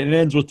tournament and it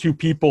ends with two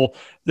people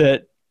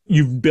that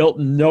you've built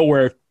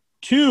nowhere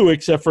to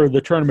except for the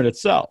tournament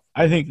itself.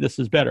 I think this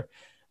is better.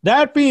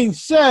 That being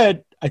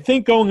said, I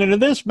think going into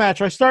this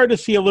match, I started to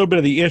see a little bit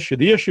of the issue.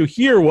 The issue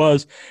here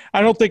was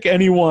I don't think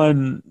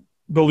anyone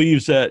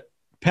believes that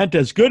Penta,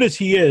 as good as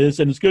he is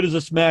and as good as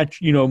this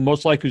match,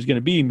 most likely is going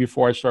to be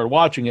before I started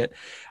watching it,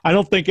 I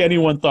don't think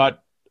anyone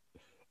thought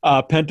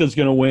Penta's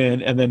going to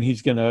win and then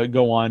he's going to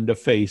go on to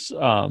face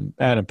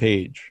Adam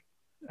Page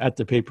at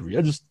the pay-per-view.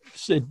 I just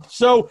said,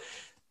 so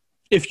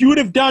if you would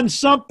have done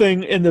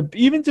something in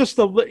even just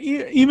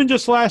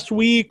last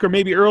week or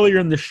maybe earlier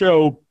in the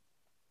show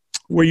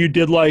where you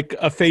did like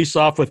a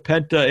face-off with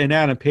Penta and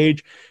Adam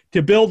Page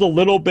to build a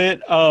little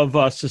bit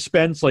of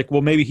suspense, like,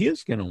 well, maybe he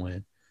is going to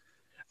win.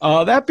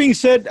 That being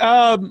said,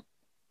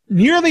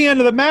 near the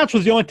end of the match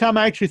was the only time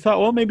I actually thought,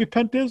 well, maybe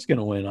Penta is going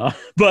to win.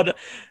 But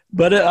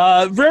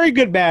very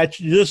good match.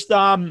 Just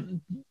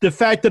the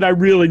fact that I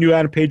really knew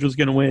Adam Page was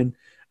going to win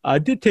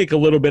did take a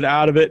little bit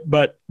out of it,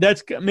 but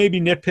that's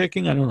maybe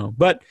nitpicking. I don't know.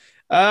 But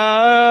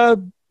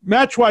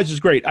match-wise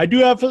is great. I do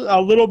have a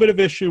little bit of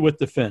issue with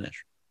the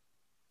finish.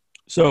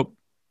 So,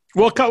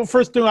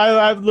 first thing,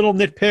 I have a little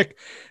nitpick.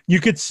 You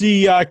could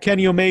see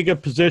Kenny Omega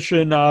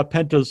position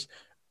Penta's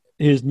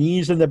his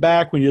knees in the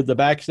back when he did the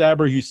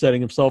backstabber. He's setting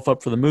himself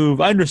up for the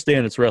move. I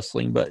understand it's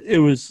wrestling, but it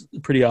was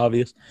pretty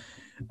obvious.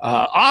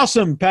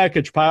 Awesome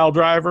package pile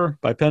driver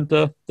by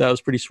Penta. That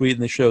was pretty sweet,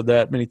 and they showed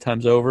that many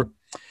times over.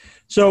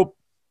 So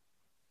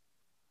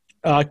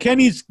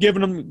Kenny's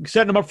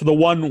setting him up for the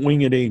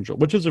one-winged angel,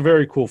 which is a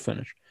very cool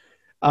finish.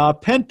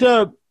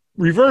 Penta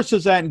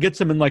reverses that and gets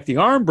him in like the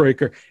arm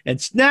breaker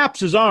and snaps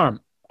his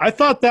arm. I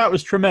thought that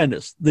was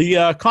tremendous.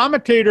 The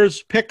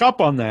commentators pick up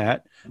on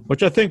that,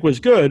 which I think was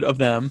good of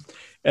them.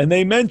 And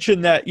they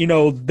mentioned that,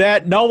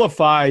 that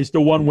nullifies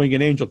the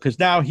one-winged angel because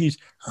now he's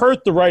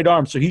hurt the right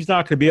arm, so he's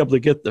not going to be able to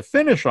get the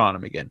finish on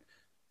him again.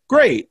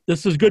 Great.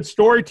 This is good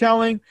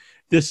storytelling.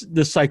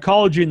 The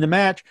psychology in the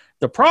match.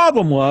 The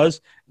problem was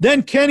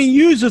then Kenny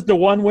uses the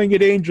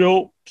one-winged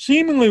angel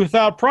seemingly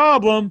without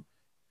problem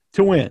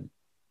to win.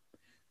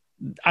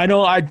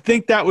 I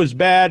think that was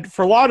bad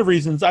for a lot of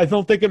reasons. I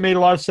don't think it made a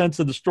lot of sense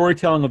of the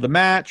storytelling of the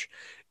match.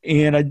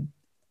 And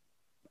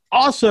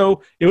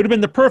also, it would have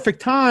been the perfect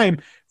time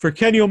for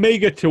Kenny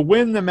Omega to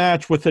win the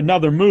match with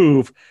another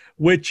move,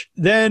 which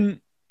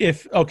then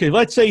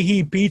let's say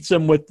he beats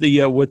him with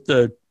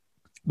the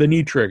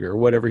knee trigger or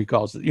whatever he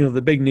calls it,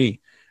 the big knee.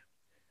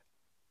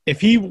 If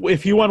he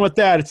won with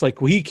that, it's like,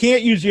 well, he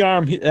can't use the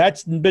arm.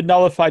 That's been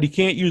nullified. He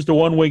can't use the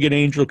one-winged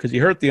angel because he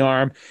hurt the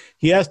arm.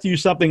 He has to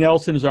use something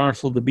else in his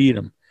arsenal to beat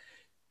him.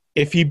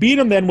 If he beat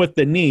him then with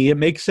the knee, it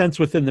makes sense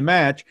within the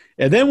match.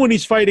 And then when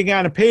he's fighting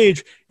Adam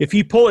Page, if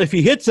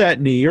he hits that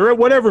knee or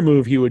whatever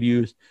move he would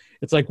use,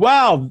 it's like,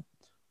 wow,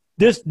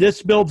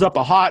 this builds up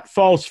a hot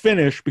false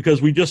finish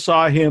because we just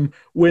saw him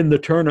win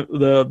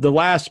the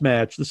last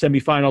match, the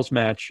semifinals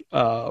match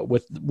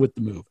with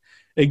the move.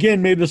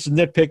 Again, maybe this is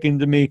nitpicking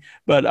to me,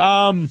 but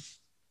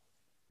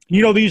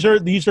these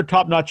are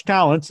top-notch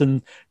talents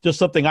and just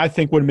something I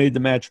think would have made the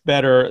match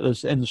better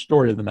and the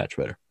story of the match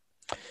better.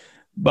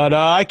 But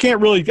I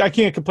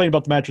can't complain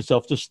about the match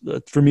itself. Just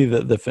for me,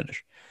 the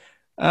finish.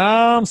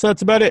 So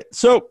that's about it.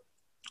 So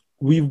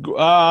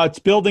it's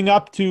building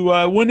up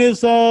to when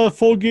is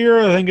Full Gear?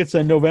 I think it's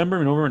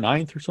November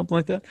 9th or something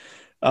like that.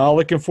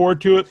 Looking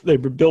forward to it.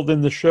 They've been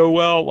building the show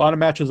well. A lot of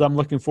matches I'm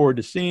looking forward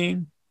to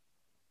seeing.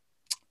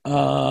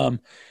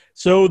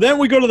 So then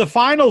we go to the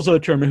finals of the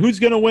tournament. Who's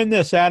going to win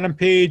this, Adam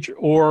Page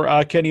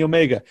or Kenny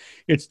Omega?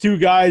 It's two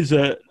guys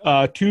that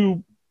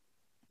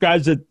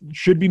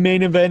should be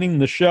main eventing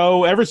the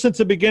show. Ever since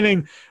the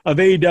beginning of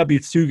AEW,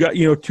 it's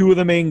two of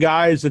the main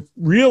guys that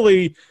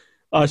really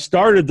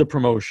started the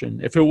promotion.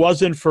 If it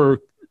wasn't for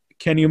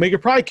Kenny Omega,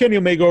 probably Kenny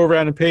Omega over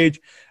Adam Page,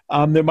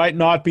 there might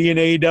not be an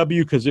AEW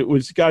because it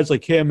was guys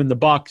like him and the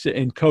Bucks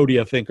and Cody,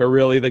 I think, are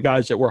really the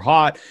guys that were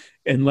hot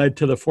and led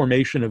to the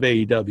formation of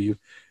AEW.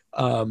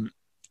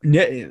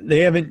 They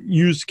haven't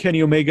used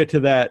Kenny Omega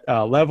to that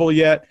level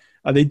yet.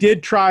 They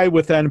did try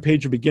with Adam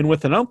Page to begin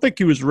with, and I don't think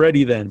he was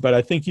ready then, but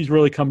I think he's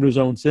really come to his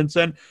own since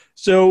then.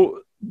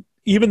 So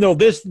even though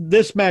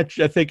this match,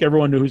 I think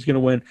everyone knew who's going to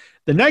win.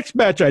 The next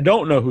match, I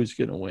don't know who's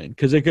going to win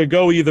because it could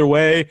go either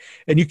way,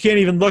 and you can't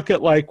even look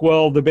at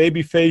the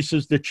baby face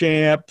is the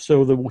champ,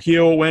 so the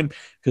heel will win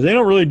because they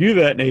don't really do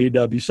that in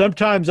AEW.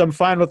 Sometimes I'm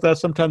fine with that.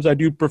 Sometimes I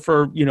do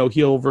prefer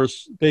heel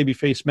versus baby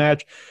face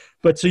match,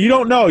 but so you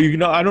don't know.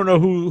 I don't know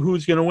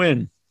who's going to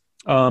win.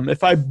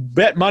 If I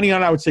bet money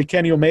on it, I would say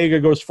Kenny Omega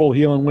goes full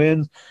heel and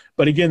wins.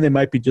 But again, they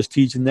might be just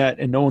teasing that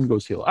and no one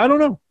goes heel. I don't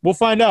know. We'll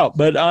find out.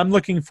 But I'm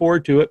looking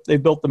forward to it. They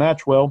built the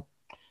match well.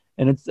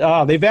 And it's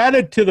they've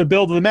added to the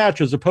build of the match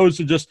as opposed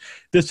to just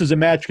this is a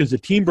match because the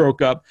team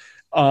broke up.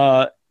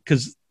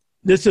 Because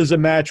this is a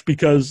match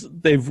because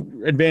they've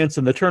advanced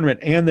in the tournament.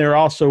 And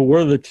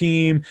we're the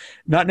team.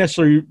 Not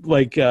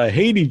necessarily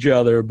hate each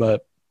other,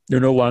 but they're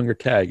no longer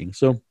tagging.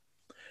 So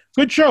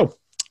good show.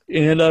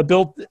 And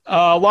built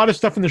a lot of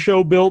stuff in the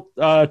show built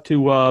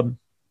to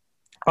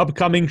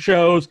upcoming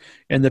shows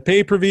and the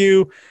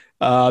pay-per-view.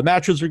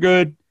 Matches are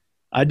good.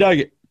 I dug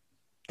it.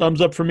 Thumbs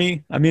up for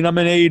me. I mean, I'm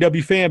an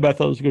AEW fan, but I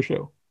thought it was a good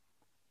show.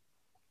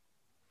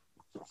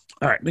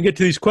 All right, let me get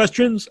to these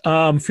questions.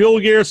 Fuel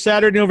Gear,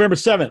 Saturday, November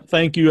 7th.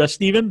 Thank you,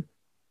 Steven.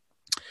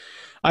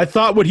 I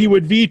thought he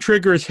would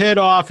V-trigger his head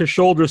off his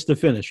shoulders to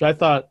finish. I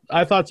thought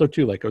so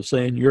too, like I was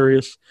saying,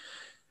 Urias.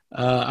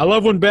 I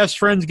love when best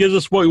friends gives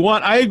us what we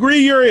want. I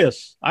agree,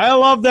 Urias. I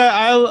love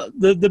that.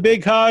 The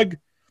big hug.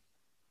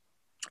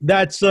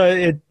 That's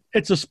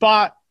it's a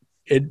spot.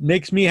 It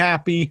makes me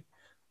happy.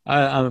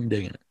 I'm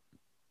digging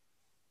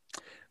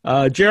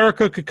it.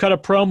 Jericho could cut a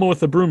promo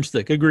with a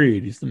broomstick.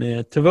 Agreed. He's the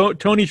man.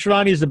 Tony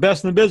Schiavone is the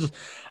best in the business.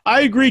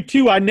 I agree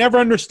too. I've never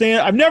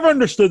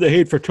understood the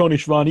hate for Tony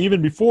Schiavone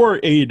even before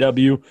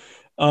AEW.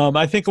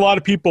 I think a lot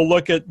of people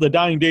look at the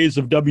dying days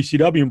of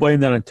WCW and blame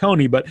that on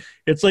Tony, but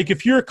it's like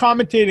if you're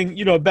commentating,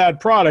 a bad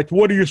product,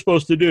 what are you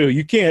supposed to do?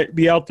 You can't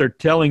be out there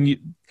telling you,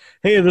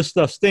 hey, this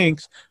stuff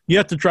stinks. You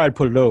have to try to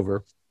put it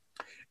over.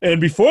 And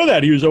before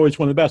that, he was always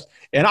one of the best.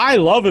 And I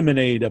love him in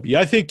AEW.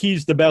 I think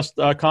he's the best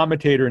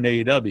commentator in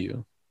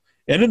AEW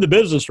and in the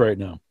business right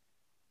now.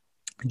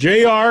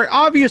 JR,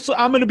 obviously,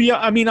 I'm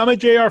a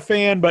JR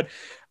fan, but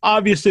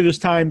obviously there's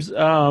times,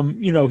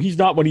 he's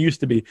not what he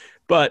used to be.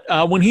 But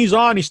when he's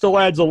on, he still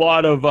adds a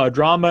lot of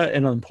drama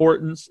and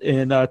importance.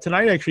 And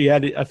tonight, actually,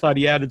 I thought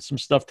he added some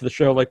stuff to the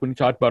show, like when he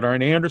talked about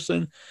Arn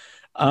Anderson.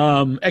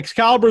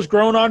 Excalibur's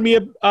grown on me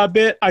a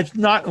bit. I'm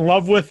not in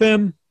love with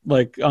him,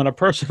 like on a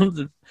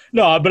personal –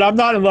 no, but I'm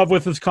not in love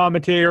with his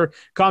commentary.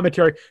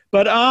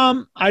 But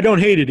I don't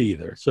hate it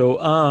either.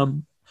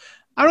 So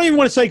I don't even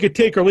want to say could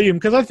take or leave him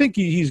because I think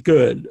he's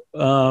good,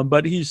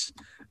 but he's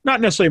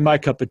not necessarily my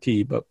cup of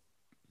tea. But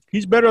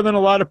he's better than a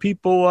lot of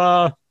people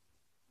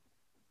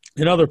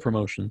in other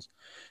promotions.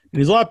 And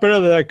he's a lot better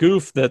than that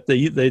goof that they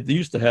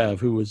used to have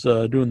who was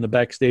doing the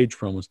backstage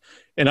promos.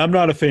 And I'm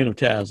not a fan of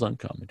Taz on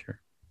commentary.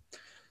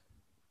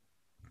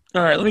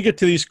 All right, let me get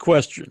to these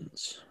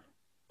questions.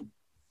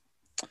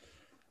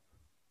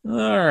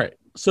 All right.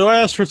 So I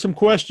asked for some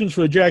questions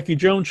for the Jackie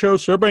Jones show.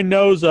 So everybody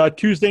knows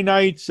Tuesday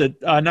nights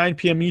at 9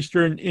 p.m.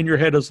 Eastern, In Your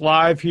Head is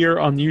live here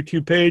on the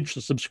YouTube page.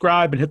 So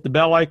subscribe and hit the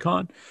bell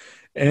icon.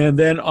 And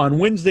then on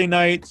Wednesday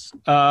nights,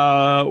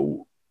 after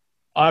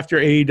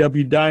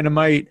AEW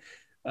Dynamite,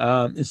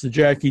 it's the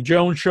Jackie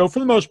Jones show. For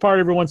the most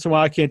part, every once in a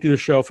while, I can't do the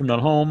show if I'm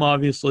not home,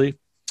 obviously.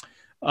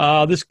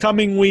 This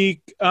coming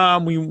week,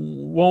 we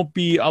won't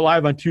be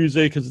live on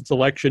Tuesday because it's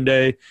election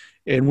day.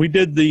 And we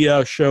did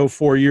the show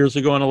 4 years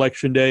ago on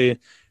election day.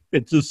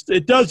 It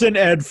doesn't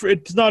add,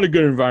 it's not a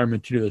good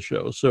environment to do the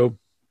show. So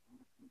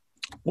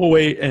we'll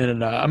wait.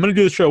 And I'm going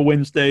to do the show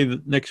Wednesday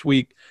next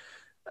week.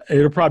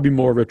 It'll probably be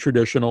more of a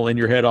traditional In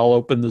Your Head. I'll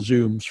open the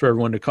Zooms for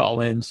everyone to call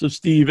in. So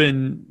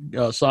Steven,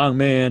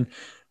 Songman,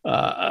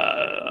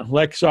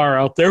 Lexar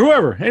out there,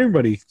 whoever,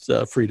 everybody's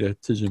free to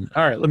Zoom.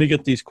 All right, let me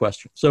get these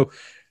questions. So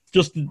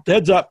just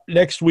heads up,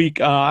 next week,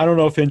 I don't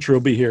know if Intro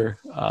will be here,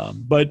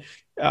 but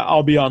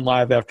I'll be on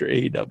live after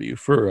AEW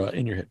for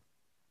In Your Head.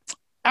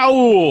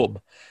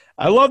 Owl.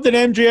 I love that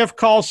MJF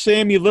calls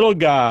Sammy little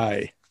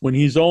guy when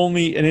he's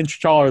only an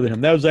inch taller than him.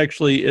 That was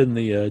actually in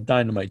the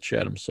Dynamite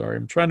chat. I'm sorry.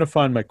 I'm trying to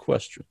find my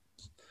questions.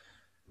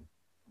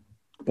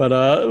 But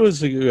it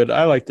was good.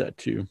 I like that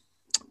too.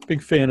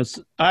 Big fan of.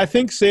 I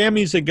think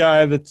Sammy's a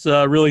guy that's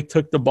really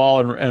took the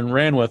ball and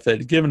ran with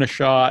it, given a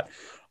shot.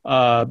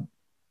 I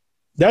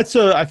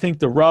think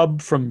the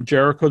rub from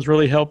Jericho's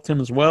really helped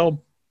him as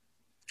well.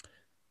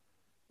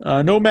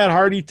 No Matt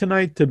Hardy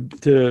tonight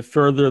to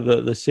further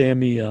the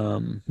Sammy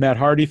Matt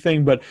Hardy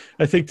thing, but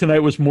I think tonight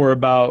was more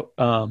about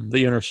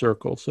the inner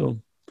circle. So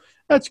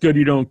that's good.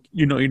 You don't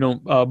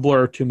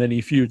blur too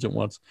many feuds at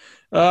once.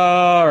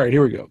 All right,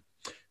 here we go.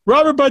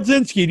 Robert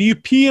Budzinski, do you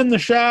pee in the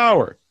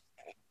shower?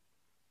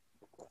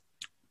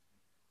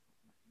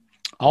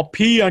 I'll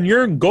pee on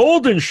your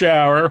golden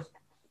shower.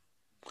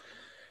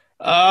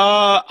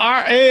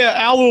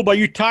 Alub, are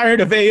you tired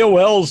of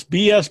AOL's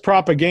BS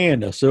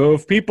propaganda? So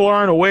if people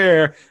aren't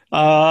aware,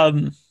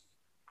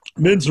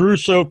 Vince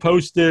Russo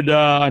posted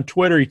on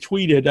Twitter, he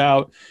tweeted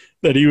out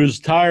that he was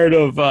tired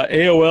of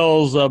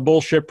AOL's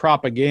bullshit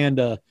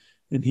propaganda,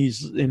 and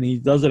he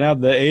doesn't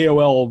have the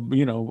AOL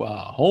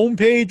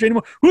homepage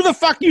anymore. Who the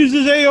fuck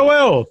uses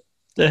AOL?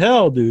 The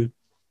hell, dude.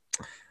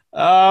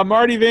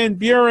 Marty Van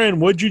Buren,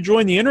 would you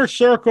join the Inner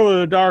Circle or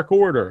the Dark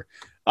Order?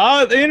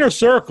 The Inner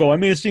Circle, I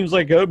mean, it seems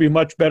like it would be a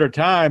much better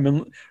time.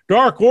 And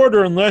Dark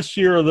Order, unless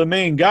you're the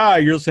main guy,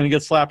 you're just going to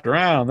get slapped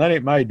around. That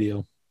ain't my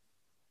deal.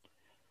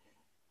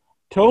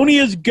 Tony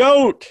is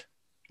GOAT.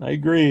 I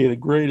agree. The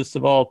greatest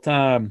of all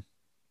time.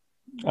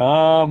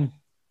 Could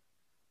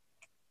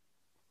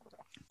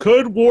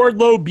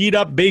Wardlow beat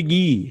up Big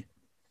E?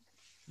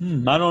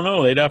 I don't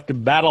know. They'd have to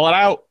battle it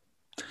out.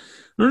 I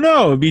don't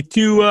know. It'd be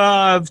two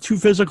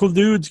physical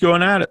dudes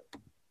going at it.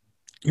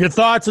 Your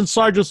thoughts on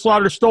Sergeant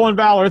Slaughter, Stolen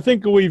Valor? I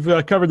think we've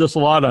covered this a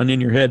lot on In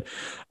Your Head.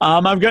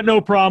 I've got no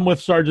problem with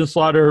Sergeant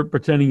Slaughter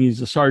pretending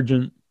he's a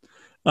sergeant.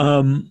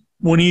 When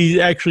he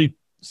actually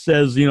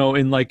says,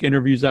 in like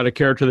interviews out of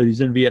character that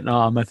he's in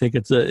Vietnam, I think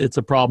it's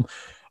a problem.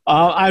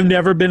 I've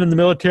never been in the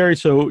military,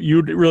 so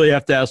you'd really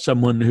have to ask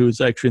someone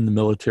who's actually in the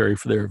military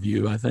for their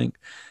view, I think,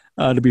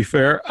 to be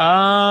fair.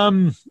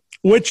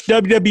 Which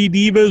WWE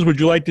divas would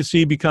you like to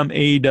see become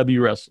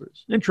AEW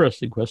wrestlers?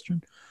 Interesting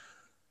question.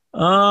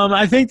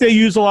 I think they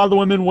use a lot of the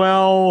women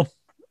well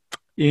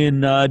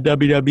in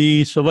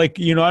WWE. So, I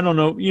don't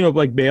know,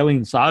 like Bayley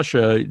and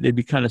Sasha, they'd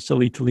be kind of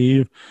silly to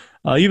leave.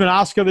 Even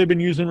Asuka, they've been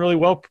using really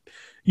well.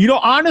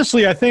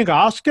 Honestly, I think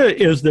Asuka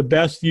is the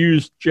best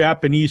used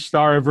Japanese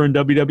star ever in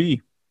WWE.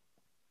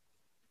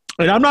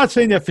 And I'm not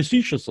saying that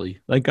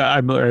facetiously.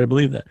 I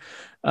believe that.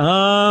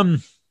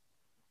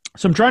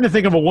 So I'm trying to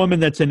think of a woman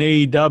that's in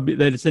AEW,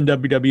 that it's in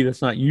WWE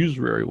that's not used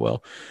very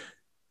well.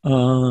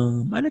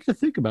 I'd have to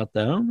think about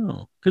that. I don't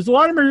know, because a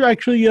lot of them are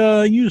actually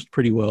used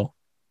pretty well.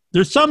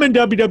 There's some in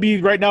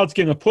WWE right now. It's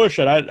getting a push,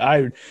 and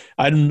I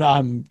don't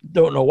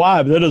know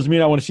why, but that doesn't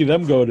mean I want to see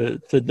them go to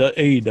the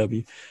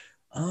AEW.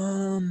 I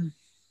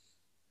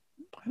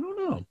don't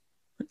know. I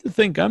have to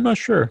think. I'm not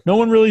sure. No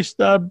one really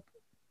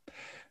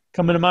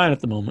coming to mind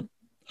at the moment.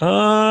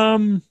 I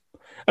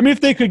mean,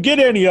 if they could get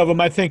any of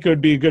them, I think it would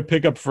be a good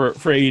pickup for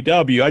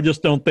AEW. I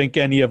just don't think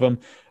any of them,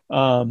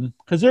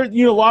 because they're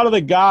a lot of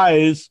the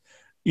guys.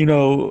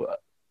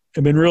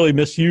 Have been really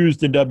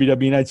misused in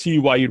WWE, and I'd see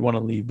why you'd want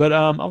to leave. But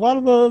a lot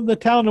of the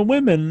talented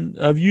women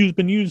have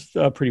been used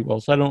pretty well.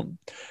 So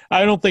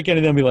I don't think any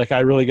of them be like,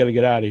 I really got to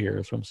get out of here.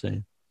 That's what I'm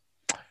saying.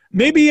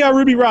 Maybe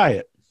Ruby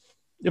Riott.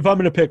 If I'm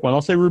going to pick one,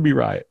 I'll say Ruby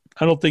Riott.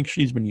 I don't think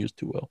she's been used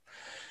too well.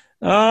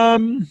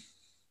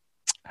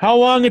 How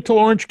long until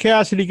Orange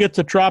Cassidy gets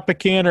a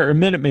Tropicana or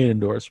Minute Maid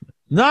endorsement?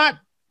 Not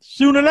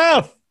soon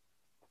enough.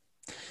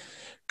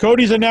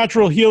 Cody's a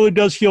natural heel who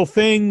does heel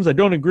things. I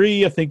don't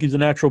agree. I think he's a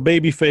natural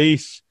baby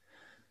face.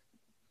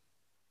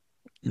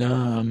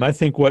 I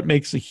think what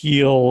makes a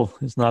heel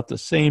is not the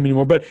same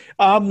anymore. But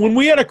when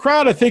we had a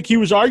crowd, I think he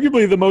was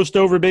arguably the most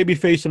over baby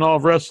face in all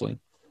of wrestling.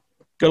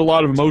 Got a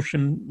lot of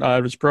emotion out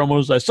of his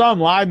promos. I saw him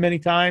live many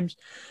times.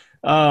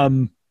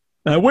 I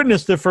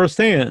witnessed it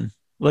firsthand,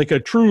 like a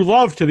true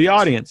love to the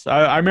audience.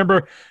 I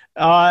remember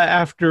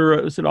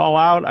after, was it All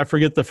Out? I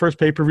forget the first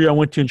pay-per-view I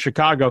went to in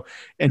Chicago,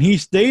 and he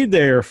stayed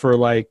there for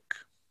like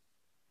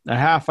a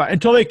half hour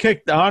until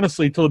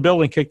the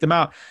building kicked him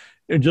out.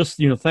 And just,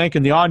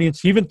 thanking the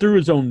audience. He even threw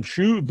his own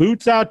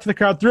boots out to the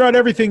crowd, threw out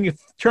everything,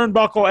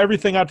 turnbuckle,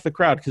 everything out to the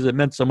crowd because it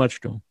meant so much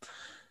to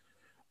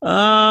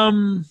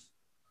him.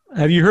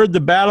 Have you heard the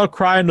battle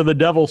cry into the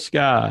devil's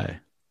sky?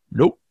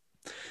 Nope.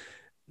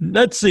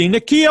 Let's see.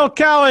 Nikhil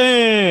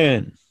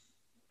Callahan.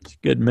 It's a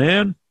good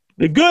man.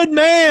 The good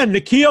man,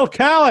 Nikhil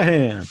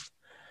Callahan.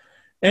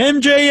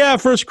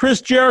 MJF versus Chris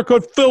Jericho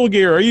at Full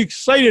Gear. Are you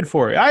excited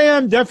for it? I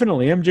am,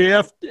 definitely.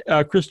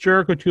 MJF, Chris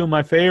Jericho, two of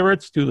my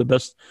favorites, two of the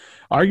best,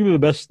 arguably the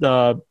best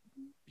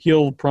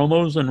heel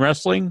promos in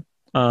wrestling.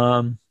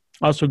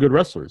 Also good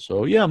wrestlers.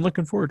 So, yeah, I'm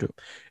looking forward to it.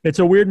 It's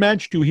a weird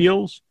match, two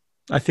heels.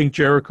 I think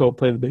Jericho will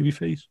play the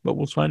babyface, but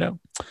we'll find out.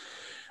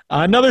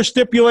 Another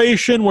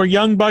stipulation where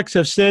Young Bucks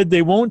have said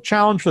they won't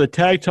challenge for the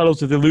tag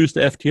titles if they lose to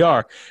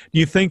FTR. Do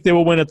you think they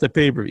will win at the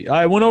pay-per-view?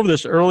 I went over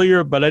this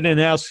earlier, but I didn't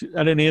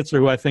answer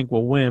who I think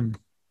will win.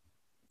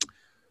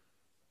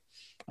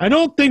 I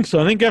don't think so.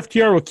 I think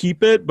FTR will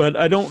keep it, but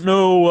I don't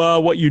know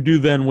what you do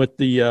then with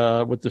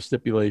the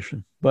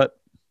stipulation. But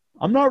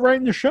I'm not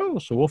writing the show,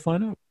 so we'll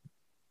find out.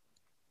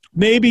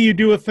 Maybe you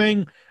do a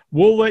thing.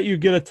 We'll let you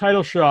get a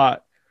title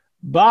shot,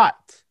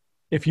 but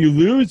if you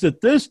lose at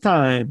this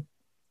time,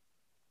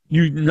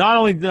 you not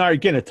only are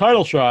getting a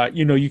title shot,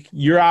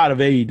 you're out of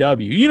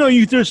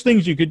AEW. There's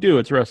things you could do.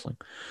 It's wrestling.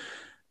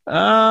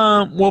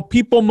 Will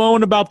people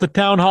moan about the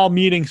town hall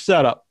meeting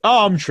setup?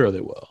 Oh, I'm sure they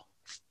will.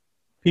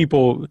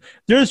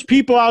 There's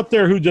people out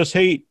there who just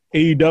hate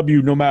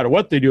AEW no matter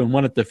what they do and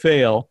want it to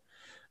fail.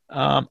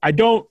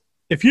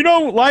 If you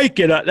don't like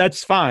it,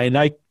 that's fine.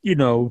 That's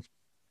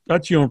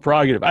your own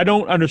prerogative. I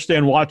don't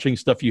understand watching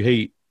stuff you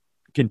hate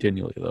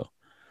continually, though.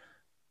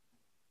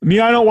 I mean,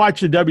 I don't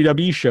watch the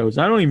WWE shows.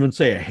 I don't even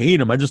say I hate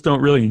them. I just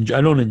don't I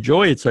don't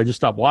enjoy it, so I just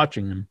stop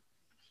watching them.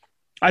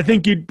 I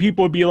think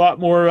people would be a lot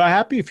more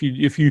happy if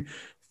you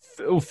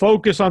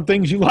focus on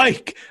things you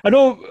like.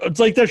 It's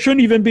like that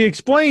shouldn't even be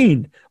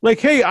explained. Like,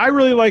 hey, I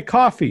really like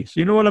coffee, so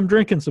you know what? I'm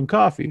drinking some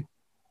coffee.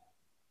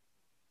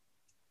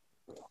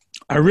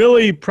 I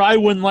really probably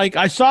wouldn't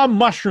I saw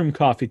mushroom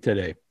coffee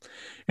today,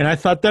 and I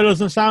thought that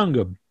doesn't sound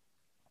good.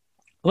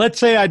 Let's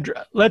say I had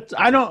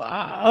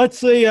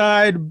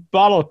a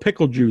bottle of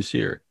pickle juice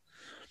here,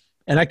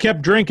 and I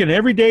kept drinking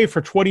every day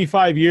for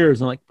 25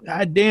 years. I'm like,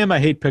 God damn, I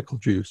hate pickle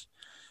juice,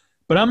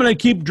 but I'm going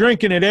to keep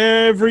drinking it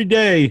every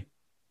day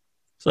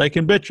so I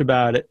can bitch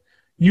about it.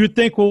 You'd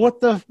think, well, what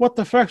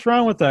the fuck's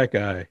wrong with that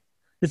guy?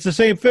 It's the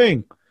same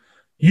thing.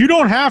 You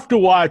don't have to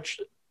watch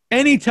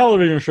any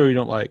television show you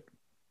don't like.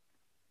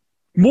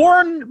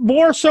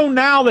 More so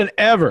now than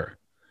ever.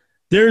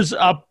 There's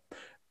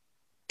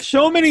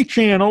so many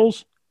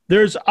channels.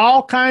 There's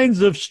all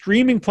kinds of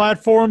streaming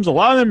platforms. A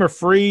lot of them are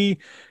free.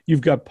 You've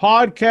got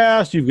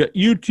podcasts. You've got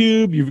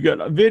YouTube. You've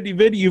got video.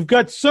 You've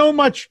got so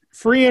much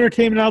free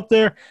entertainment out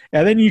there.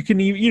 And then you can,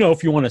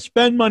 if you want to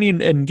spend money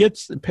and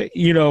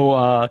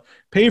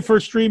pay for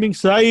streaming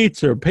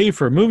sites or pay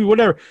for a movie,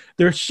 whatever.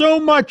 There's so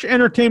much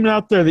entertainment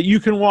out there that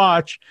you can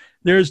watch.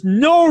 There's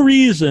no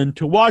reason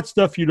to watch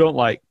stuff you don't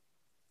like.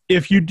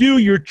 If you do,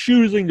 you're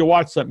choosing to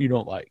watch something you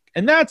don't like.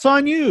 And that's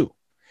on you.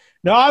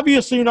 Now,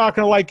 obviously, you're not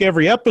going to like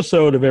every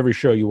episode of every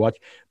show you watch,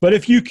 but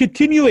if you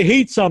continually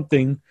hate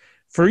something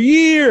for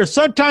years,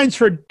 sometimes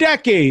for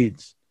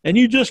decades, and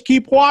you just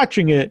keep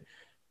watching it,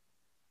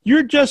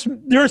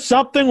 there's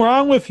something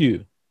wrong with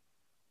you.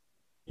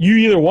 You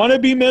either want to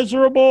be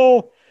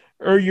miserable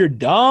or you're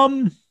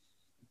dumb.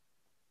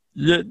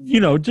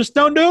 Just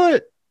don't do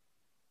it.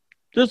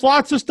 There's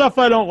lots of stuff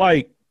I don't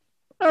like.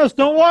 I just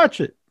don't watch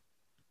it.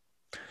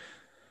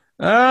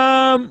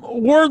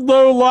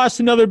 Wardlow lost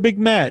another big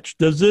match.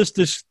 Does this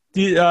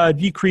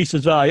decrease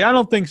his value? I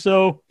don't think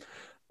so.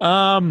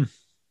 Everyone,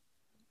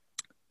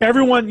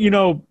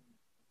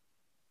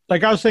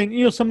 like I was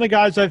saying, some of the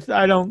guys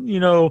I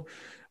don't,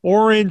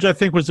 Orange I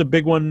think was a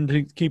big one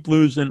to keep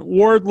losing.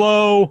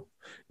 Wardlow,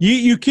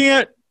 you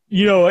can't,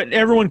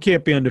 everyone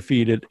can't be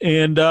undefeated.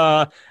 And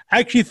I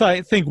actually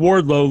think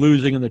Wardlow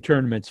losing in the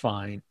tournament's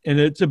fine. And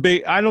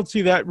I don't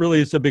see that really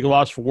as a big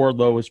loss for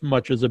Wardlow as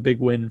much as a big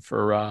win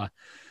for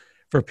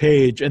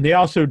Paige. And they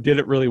also did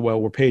it really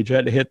well where Paige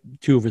had to hit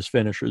two of his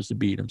finishers to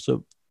beat him.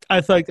 So I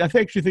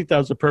actually think that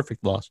was a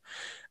perfect loss.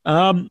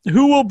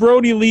 Who will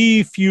Brody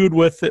Lee feud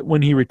with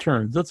when he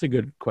returns? That's a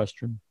good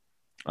question.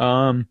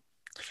 So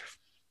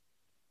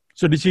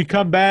does he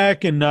come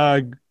back and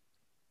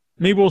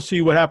maybe we'll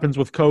see what happens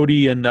with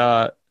Cody and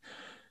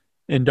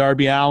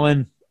Darby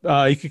Allin.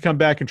 He could come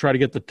back and try to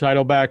get the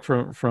title back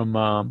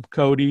from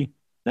Cody.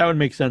 That would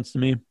make sense to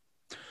me.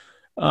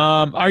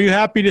 Are you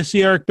happy to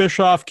see Eric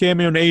Bischoff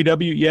cameo in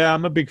AEW? Yeah,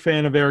 I'm a big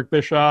fan of Eric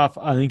Bischoff.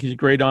 I think he's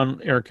great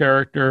on air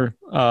character.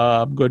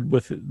 I'm good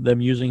with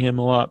them using him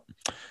a lot,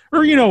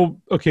 or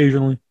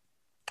occasionally.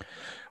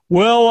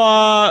 Will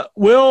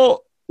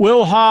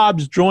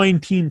Hobbs join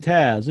Team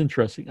Taz?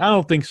 Interesting. I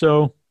don't think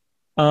so.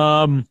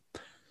 I'm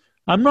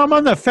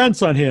on the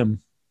fence on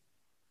him.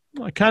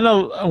 I kind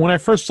of, when I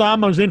first saw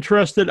him, I was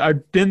interested. I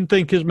didn't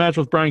think his match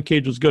with Brian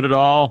Cage was good at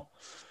all.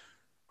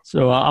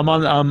 So I'm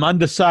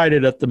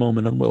undecided at the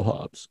moment on Will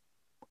Hobbs.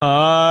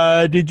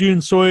 Did you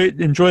enjoy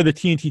the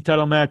TNT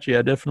title match?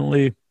 Yeah,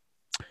 definitely.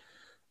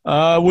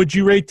 Would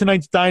you rate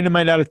tonight's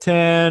Dynamite out of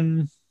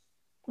 10?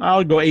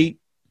 I'll go 8.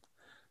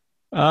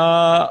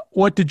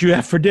 What did you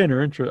have for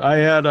dinner? I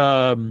had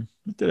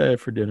what did I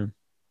have for dinner?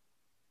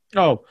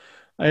 Oh,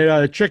 I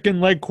had a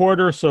chicken leg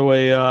quarter, so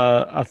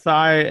a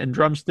thigh and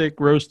drumstick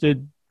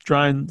roasted,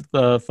 drying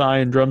the thigh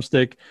and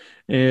drumstick,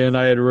 and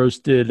I had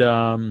roasted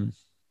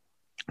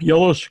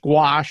yellow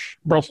squash,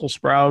 Brussels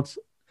sprouts,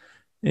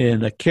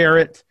 and a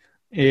carrot,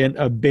 and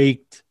a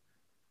baked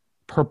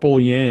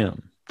purple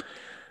yam.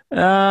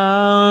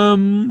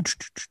 Thank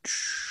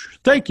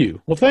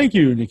you. Well, thank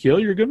you, Nikhil.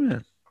 You're a good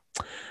man.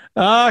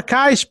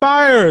 Kai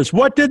Spires,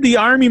 why did the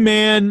Army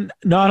man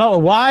not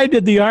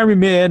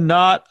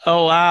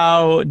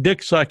allow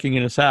dick sucking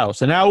in his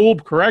house? And now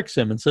Oop corrects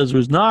him and says it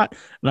was not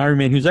an Army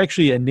man. He was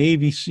actually a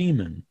Navy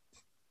seaman.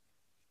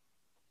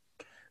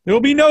 There will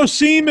be no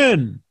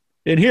seamen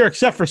in here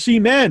except for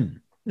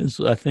seamen,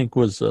 I think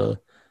was what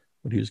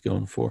he was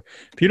going for.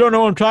 If you don't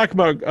know what I'm talking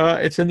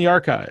about, it's in the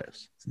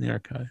archives.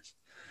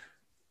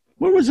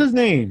 What was his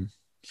name?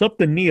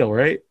 Something Neil,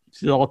 right?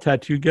 He's an all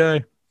tattooed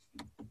guy.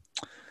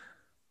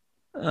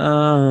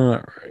 All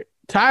right.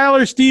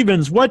 Tyler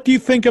Stevens, what do you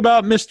think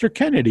about Mr.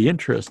 Kennedy?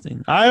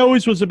 Interesting. I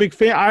always was a big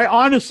fan. I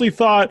honestly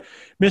thought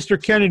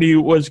Mr. Kennedy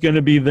was going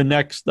to be the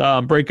next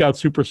breakout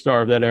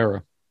superstar of that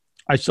era.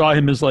 I saw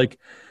him as like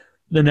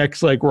the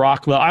next like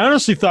rock level. I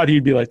honestly thought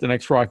he'd be like the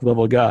next rock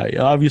level guy.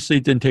 Obviously,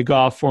 it didn't take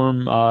off for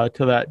him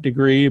to that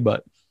degree,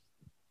 but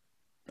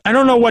I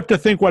don't know what to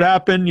think. What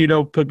happened?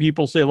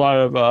 People say a lot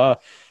of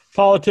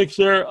politics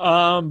there,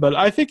 but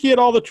I think he had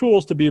all the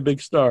tools to be a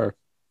big star.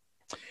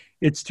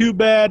 It's too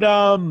bad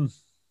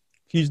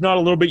he's not a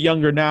little bit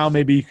younger now.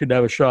 Maybe he could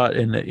have a shot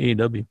in the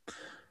AEW.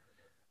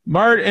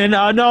 And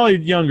not only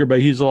younger,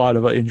 but he's a lot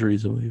of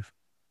injuries, I believe.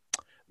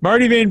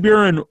 Marty Van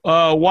Buren,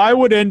 why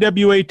would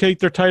NWA take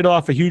their title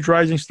off a huge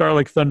rising star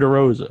like Thunder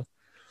Rosa?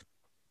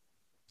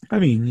 I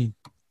mean,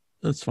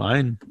 that's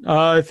fine.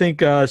 I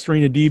think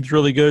Serena Deeb's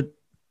really good.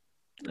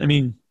 I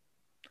mean,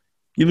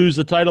 you lose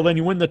the title, then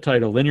you win the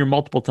title, then you're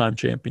multiple-time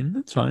champion.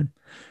 That's fine.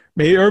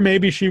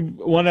 Maybe she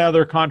won out of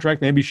their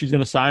contract. Maybe she's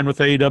going to sign with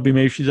AEW.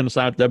 Maybe she's going to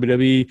sign with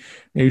WWE.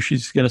 Maybe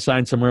she's going to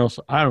sign somewhere else.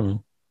 I don't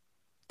know.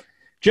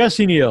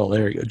 Jesse Neal.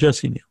 There you go.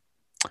 Jesse Neal.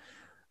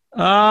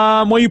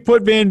 Well, you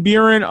put Van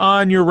Buren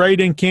on your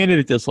write-in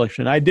candidate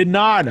selection. I did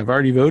not. I've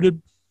already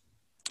voted.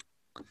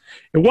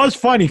 It was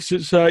funny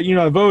since,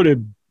 I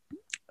voted.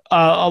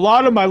 A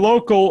lot of my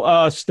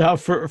local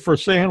stuff for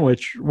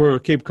Sandwich were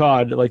Cape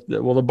Cod, like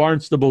the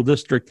Barnstable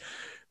district.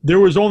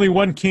 There was only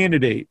one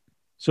candidate.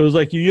 So it was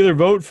like you either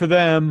vote for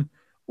them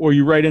or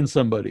you write in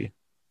somebody.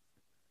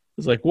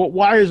 It's like,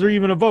 why is there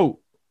even a vote?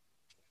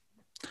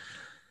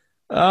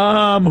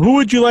 Who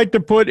would you like to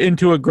put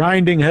into a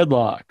grinding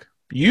headlock?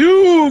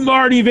 You,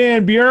 Marty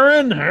Van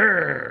Buren.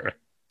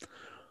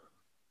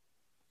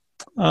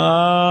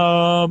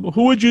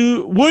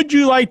 Would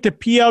you like to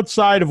pee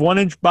outside of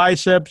 1-inch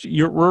biceps,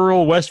 your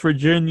rural West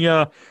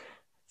Virginia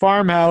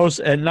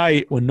farmhouse at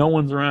night when no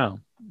one's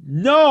around?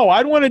 No,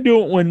 I'd want to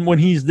do it when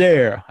he's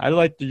there. I'd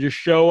like to just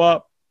show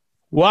up,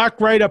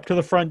 walk right up to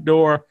the front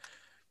door,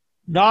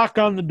 knock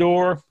on the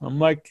door. I'm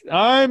like,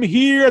 I'm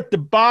here at the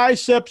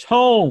biceps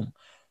home.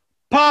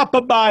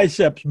 Papa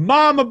biceps,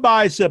 mama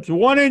biceps,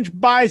 1-inch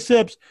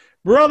biceps,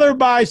 brother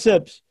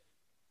biceps.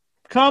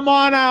 Come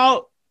on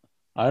out.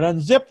 I'd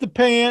unzip the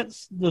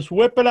pants, just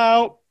whip it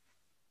out.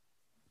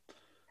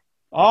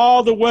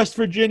 All the West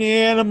Virginia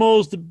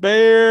animals, the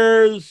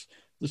bears,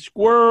 the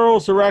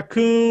squirrels, the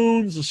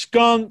raccoons, the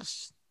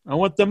skunks. I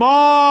want them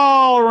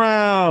all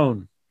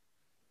around.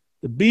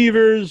 The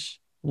beavers,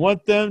 I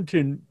want them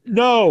to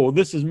know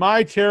this is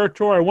my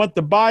territory. I want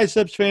the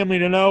biceps family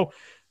to know.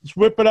 Just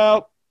whip it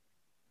out.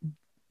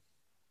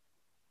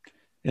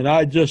 And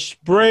I just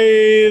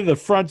spray the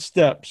front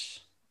steps.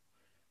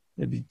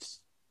 Maybe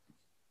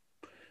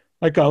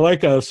like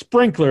a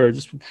sprinkler.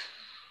 Just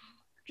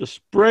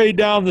spray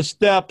down the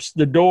steps,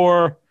 the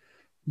door,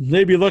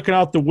 maybe looking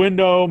out the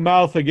window,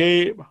 mouth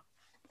agape.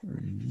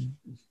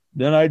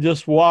 Then I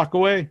just walk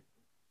away.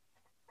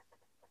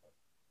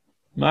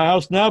 My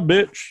house now,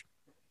 bitch.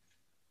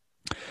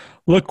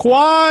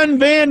 Laquan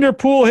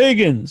Vanderpool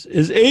Higgins.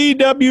 Is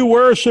AEW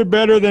worse or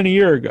better than a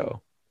year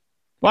ago?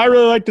 Well, I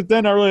really liked it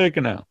then. I really like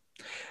it now.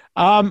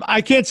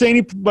 I can't say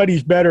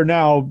anybody's better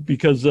now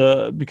because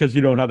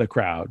you don't have the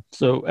crowd.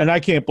 So, and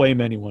I can't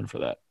blame anyone for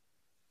that.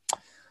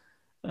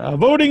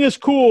 Voting is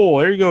cool.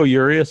 There you go,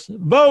 Urias.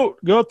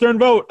 Vote. Go up there and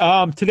vote.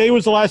 Today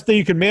was the last day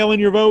you could mail in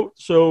your vote,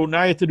 so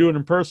now you have to do it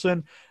in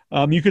person.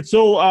 You could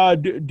still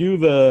do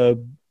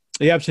the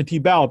absentee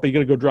ballot, but you got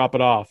to go drop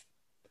it off.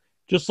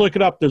 Just look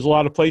it up. There's a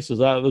lot of places.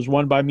 There's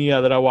one by me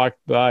that I walk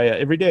by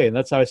every day, and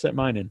that's how I set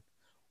mine in.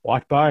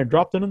 Walked by and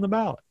dropped it in the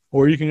ballot.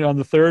 Or you can, on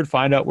the 3rd,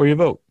 find out where you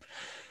vote.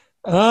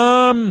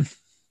 Why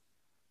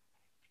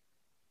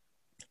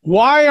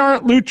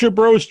aren't Lucha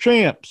Bros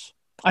champs?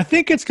 I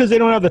think it's because they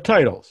don't have the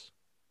titles.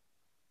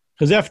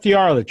 Because FTR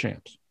are the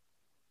champs.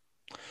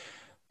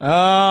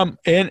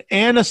 And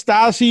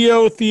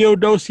Anastasio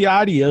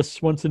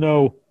Theodosiadis wants to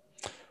know,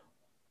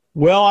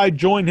 will I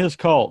join his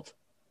cult?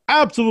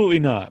 Absolutely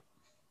not.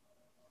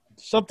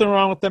 Something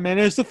wrong with that man.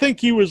 I used to think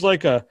he was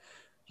a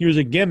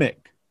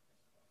gimmick.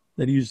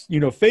 That he's,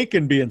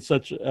 faking being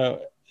such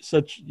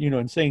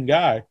insane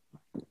guy.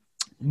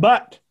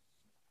 But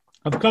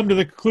I've come to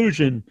the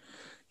conclusion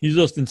he's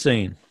just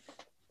insane.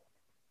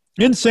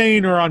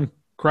 Insane or on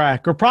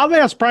crack, or probably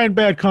that's probably a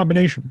bad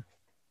combination.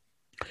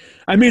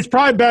 I mean, it's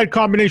probably a bad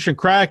combination,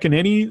 crack and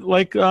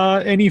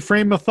any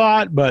frame of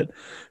thought, but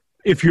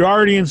if you're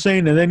already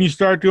insane and then you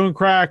start doing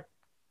crack,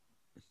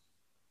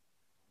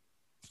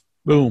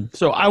 boom.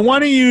 So I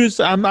want to use,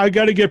 I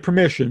got to get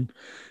permission.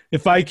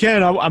 If I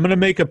can, I'm going to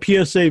make a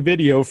PSA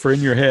video for In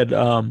Your Head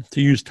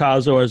to use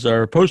Tazo as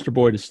our poster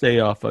boy to stay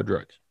off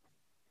drugs.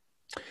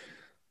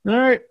 All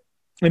right.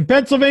 In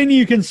Pennsylvania,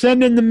 you can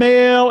send in the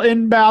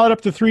mail-in ballot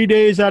up to 3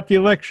 days after the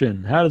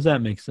election. How does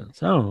that make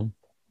sense? I don't know.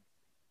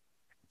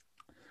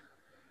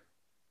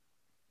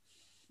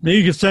 Maybe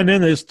you can send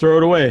in and just throw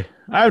it away.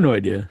 I have no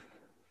idea.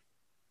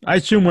 I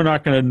assume we're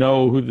not going to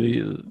know who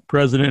the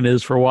president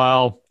is for a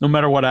while. No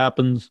matter what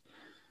happens,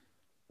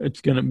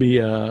 it's going to be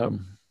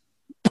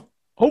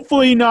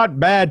hopefully not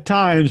bad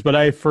times, but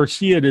I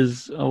foresee it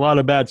as a lot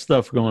of bad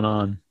stuff going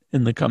on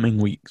in the coming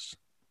weeks.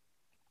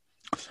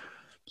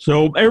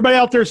 So everybody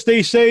out there,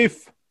 stay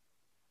safe.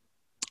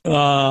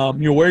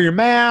 Wear your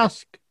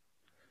mask,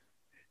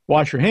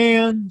 wash your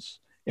hands,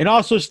 and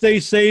also stay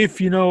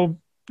safe, in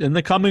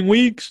the coming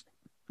weeks.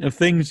 If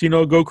things,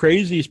 go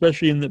crazy,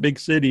 especially in the big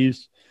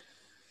cities,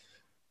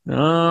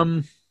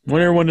 want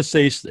everyone to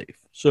stay safe.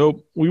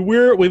 So we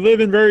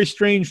live in very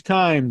strange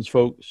times,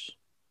 folks.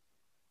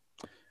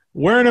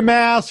 Wearing a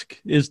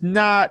mask it's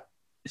not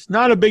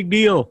a big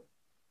deal.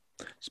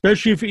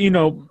 Especially if,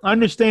 I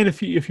understand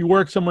if you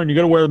work somewhere and you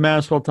got to wear the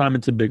mask all the time,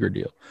 it's a bigger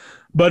deal.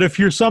 But if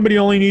you're somebody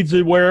who only needs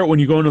to wear it when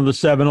you go into the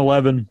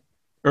 7-Eleven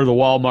or the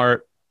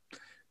Walmart,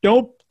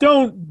 don't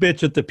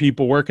bitch at the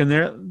people working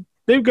there.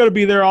 They've got to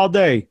be there all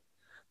day.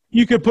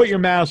 You could put your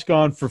mask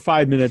on for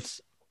 5 minutes,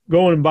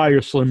 go in and buy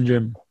your Slim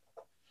Jim,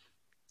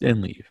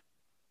 and leave.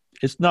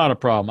 It's not a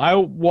problem. I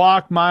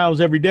walk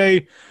miles every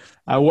day.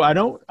 I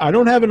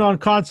don't have it on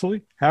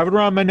constantly. Have it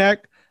around my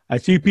neck. I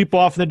see people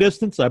off in the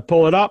distance. I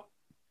pull it up.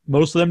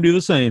 Most of them do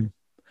the same.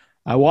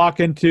 I walk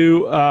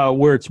into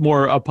where it's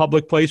more a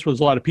public place where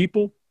there's a lot of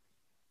people.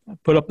 I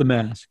put up the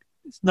mask.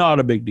 It's not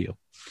a big deal.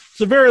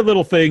 It's a very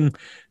little thing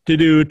to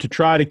do to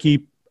try to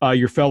keep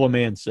your fellow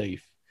man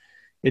safe.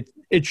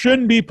 It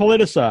shouldn't be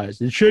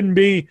politicized. It shouldn't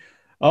be,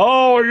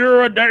 oh,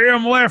 you're a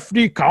damn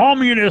lefty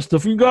communist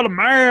if you got a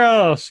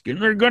mask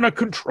and they're going to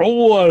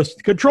control us.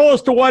 Control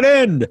us to what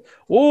end?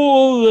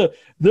 Oh,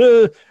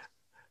 the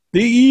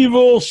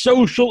evil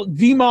social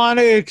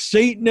demonic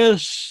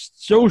Satanists,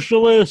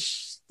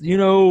 socialists,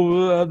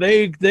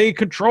 they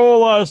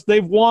control us.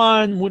 They've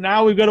won. Well,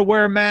 now we've got to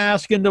wear a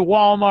mask into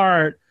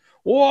Walmart.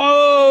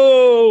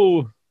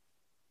 Whoa.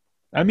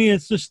 I mean,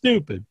 it's just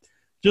stupid.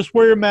 Just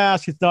wear your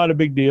mask. It's not a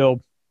big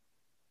deal.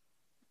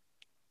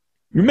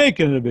 You're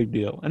making it a big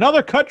deal. And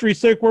other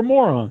countries think we're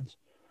morons.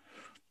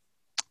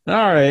 All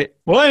right.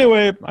 Well,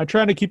 anyway, I'm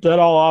trying to keep that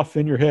all off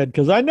In Your Head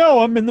because I know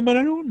I'm in the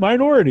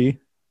minority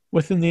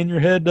within the In Your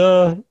Head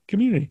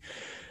community.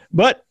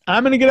 But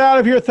I'm going to get out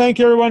of here. Thank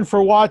you, everyone,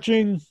 for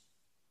watching.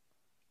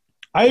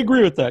 I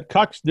agree with that.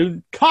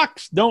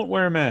 Cocks don't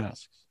wear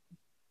masks.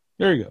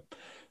 There you go.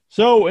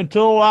 So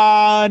until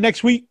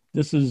next week,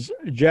 this is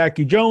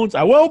Jackie Jones.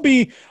 I will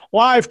be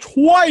live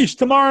twice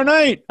tomorrow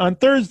night on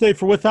Thursday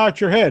for Without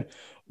Your Head.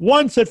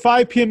 Once at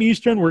 5 p.m.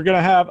 Eastern, we're going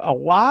to have a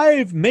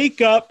live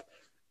makeup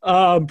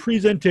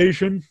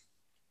presentation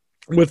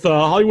with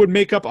Hollywood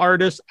makeup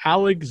artist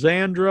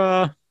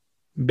Alexandra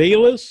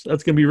Bayless.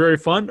 That's going to be very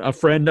fun. A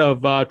friend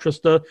of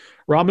Trista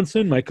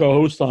Robinson, my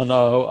co-host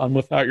on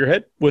Without Your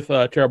Head with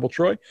Terrible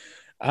Troy.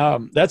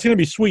 That's going to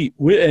be sweet.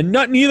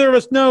 Neither of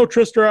us know,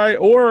 Trista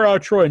or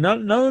Troy.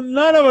 None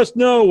of us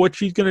know what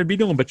she's going to be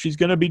doing, but she's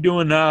going to be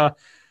doing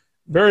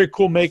very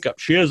cool makeup.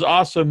 She has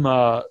awesome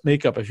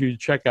makeup. If you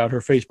check out her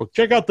Facebook,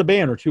 check out the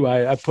banner too.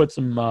 I put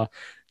some.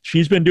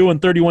 She's been doing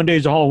 31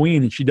 Days of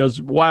Halloween, and she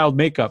does wild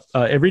makeup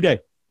every day.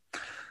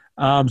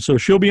 So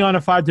she'll be on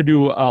at 5 to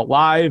do a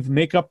live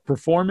makeup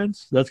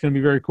performance. That's going to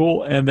be very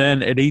cool. And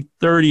then at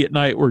 8:30 at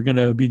night, we're going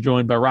to be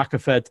joined by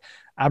Rockafet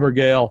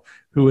Abergale,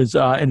 who is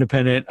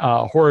independent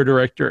horror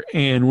director,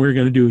 and we're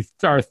going to do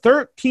our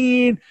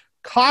 13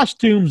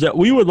 costumes that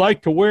we would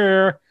like to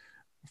wear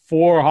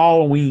for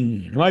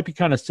Halloween. It might be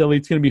kind of silly.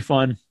 It's going to be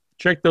fun.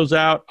 Check those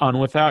out on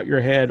Without Your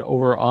Head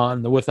over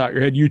on the Without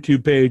Your Head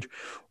YouTube page,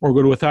 or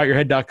go to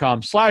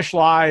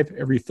withoutyourhead.com/live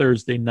every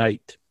Thursday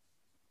night.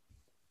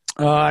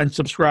 And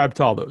subscribe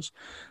to all those.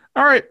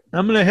 All right,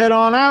 I'm going to head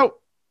on out.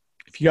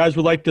 If you guys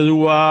would like to,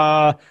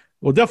 well,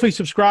 definitely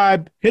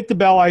subscribe, hit the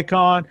bell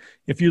icon.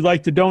 If you'd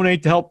like to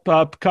donate to help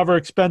cover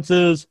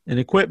expenses and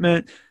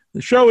equipment,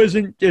 the show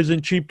isn't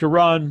cheap to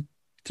run.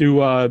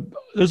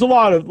 There's a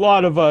lot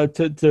of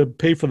to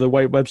pay for the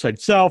website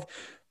itself,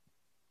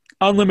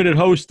 unlimited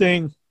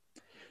hosting,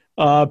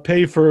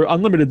 pay for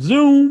unlimited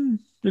Zoom.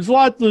 There's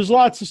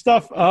lots of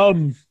stuff,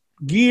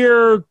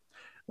 gear,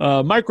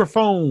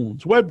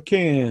 microphones,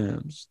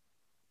 webcams,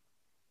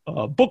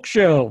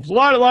 bookshelves, a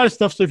lot of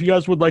stuff. So if you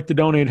guys would like to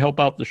donate, help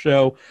out the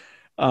show,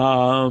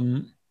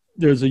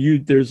 there's a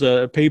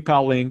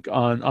PayPal link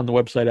on the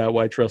website at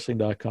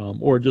iwatchwrestling.com,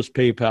 or just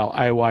PayPal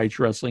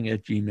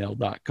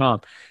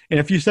iwatchwrestling@gmail.com. And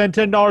if you send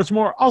 $10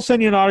 more, I'll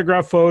send you an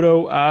autograph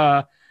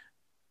photo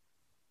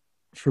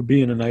for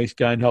being a nice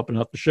guy and helping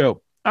out the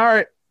show. All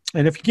right.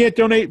 And if you can't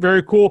donate,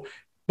 very cool.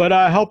 But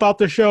help out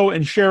the show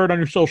and share it on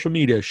your social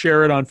media.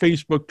 Share it on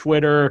Facebook,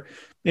 Twitter,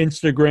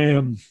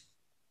 Instagram,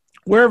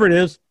 wherever it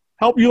is.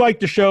 Help you like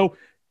the show.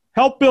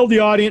 Help build the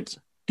audience.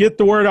 Get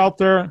the word out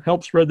there.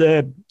 Help spread the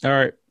head. All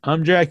right.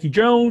 I'm Jackie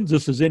Jones.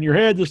 This is In Your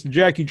Head. This is the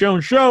Jackie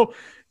Jones Show.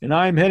 And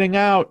I'm heading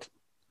out.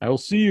 I will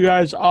see you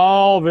guys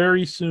all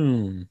very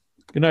soon.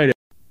 Good night.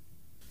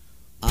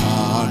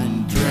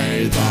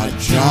 Andre the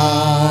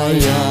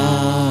Giant.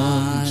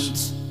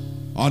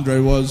 Andre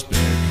was big.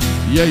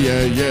 Yeah,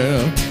 yeah,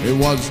 yeah. It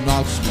was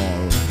not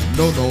small.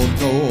 No, no,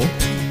 no.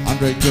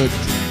 Andre could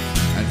drink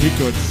and he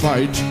could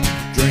fight.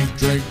 Drink,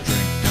 drink,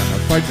 drink. And a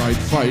fight, fight,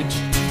 fight.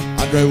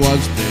 Andre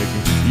was big.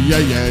 Yeah,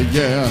 yeah,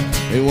 yeah.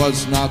 It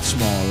was not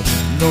small.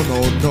 No,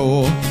 no,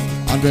 no.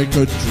 Andre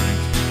could drink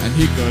and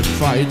he could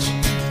fight.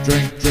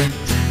 Drink, drink,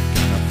 drink.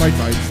 And a fight,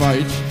 fight,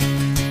 fight.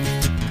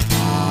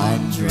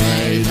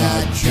 Andre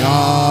the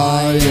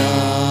Giant.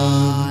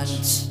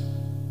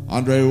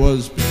 Andre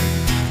was big.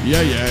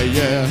 Yeah, yeah,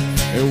 yeah.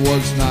 It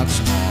was not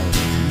small.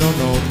 No,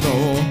 no, no.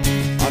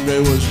 Andre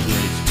was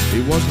great.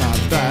 He was not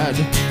bad.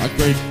 A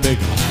great big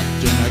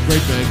heart and a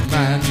great big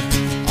man.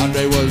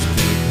 Andre was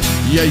big.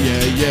 Yeah,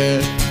 yeah, yeah.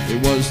 It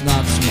was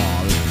not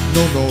small.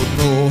 No, no,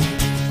 no.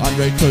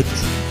 Andre could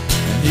drink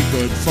and he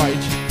could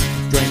fight.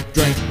 Drink,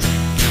 drink, drink.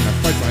 And a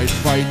fight, fight,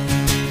 fight.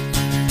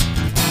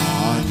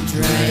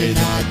 Andre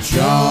the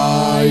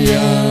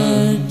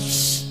Giant.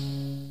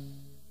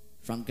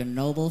 From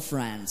Grenoble,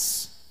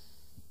 France.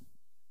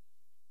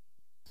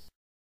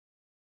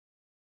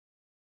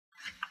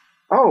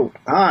 Oh,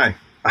 hi.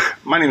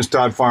 My name is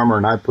Todd Farmer,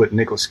 and I put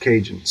Nicolas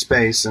Cage in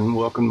space, and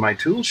welcome to my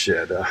tool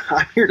shed.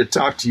 I'm here to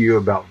talk to you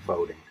about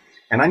voting.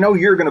 And I know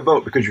you're going to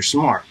vote because you're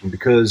smart, and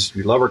because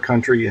you love our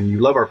country, and you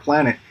love our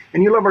planet,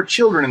 and you love our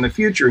children in the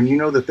future, and you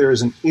know that there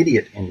is an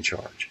idiot in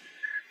charge.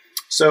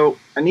 So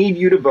I need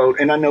you to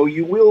vote, and I know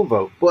you will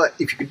vote. But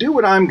if you could do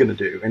what I'm going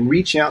to do and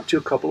reach out to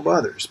a couple of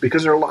others,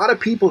 because there are a lot of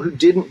people who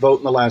didn't vote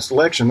in the last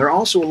election. There are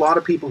also a lot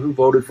of people who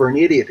voted for an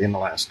idiot in the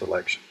last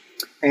election.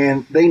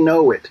 And they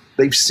know it.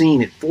 They've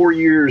seen it. 4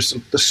 years,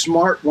 the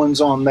smart ones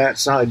on that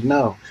side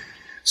know.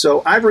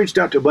 So I've reached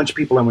out to a bunch of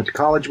people I went to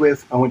college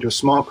with. I went to a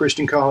small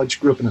Christian college,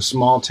 grew up in a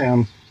small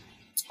town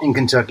in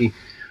Kentucky.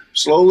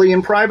 Slowly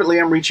and privately,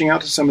 I'm reaching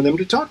out to some of them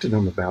to talk to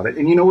them about it.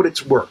 And you know what?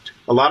 It's worked.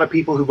 A lot of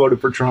people who voted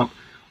for Trump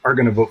are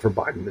going to vote for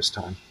Biden this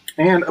time.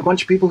 And a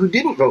bunch of people who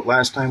didn't vote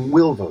last time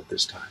will vote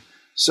this time.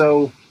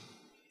 So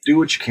do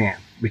what you can,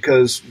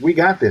 because we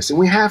got this, and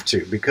we have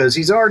to, because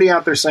he's already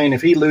out there saying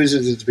if he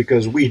loses, it's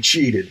because we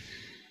cheated.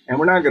 And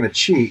we're not going to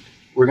cheat.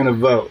 We're going to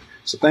vote.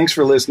 So thanks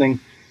for listening,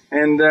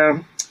 and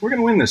we're going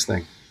to win this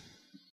thing.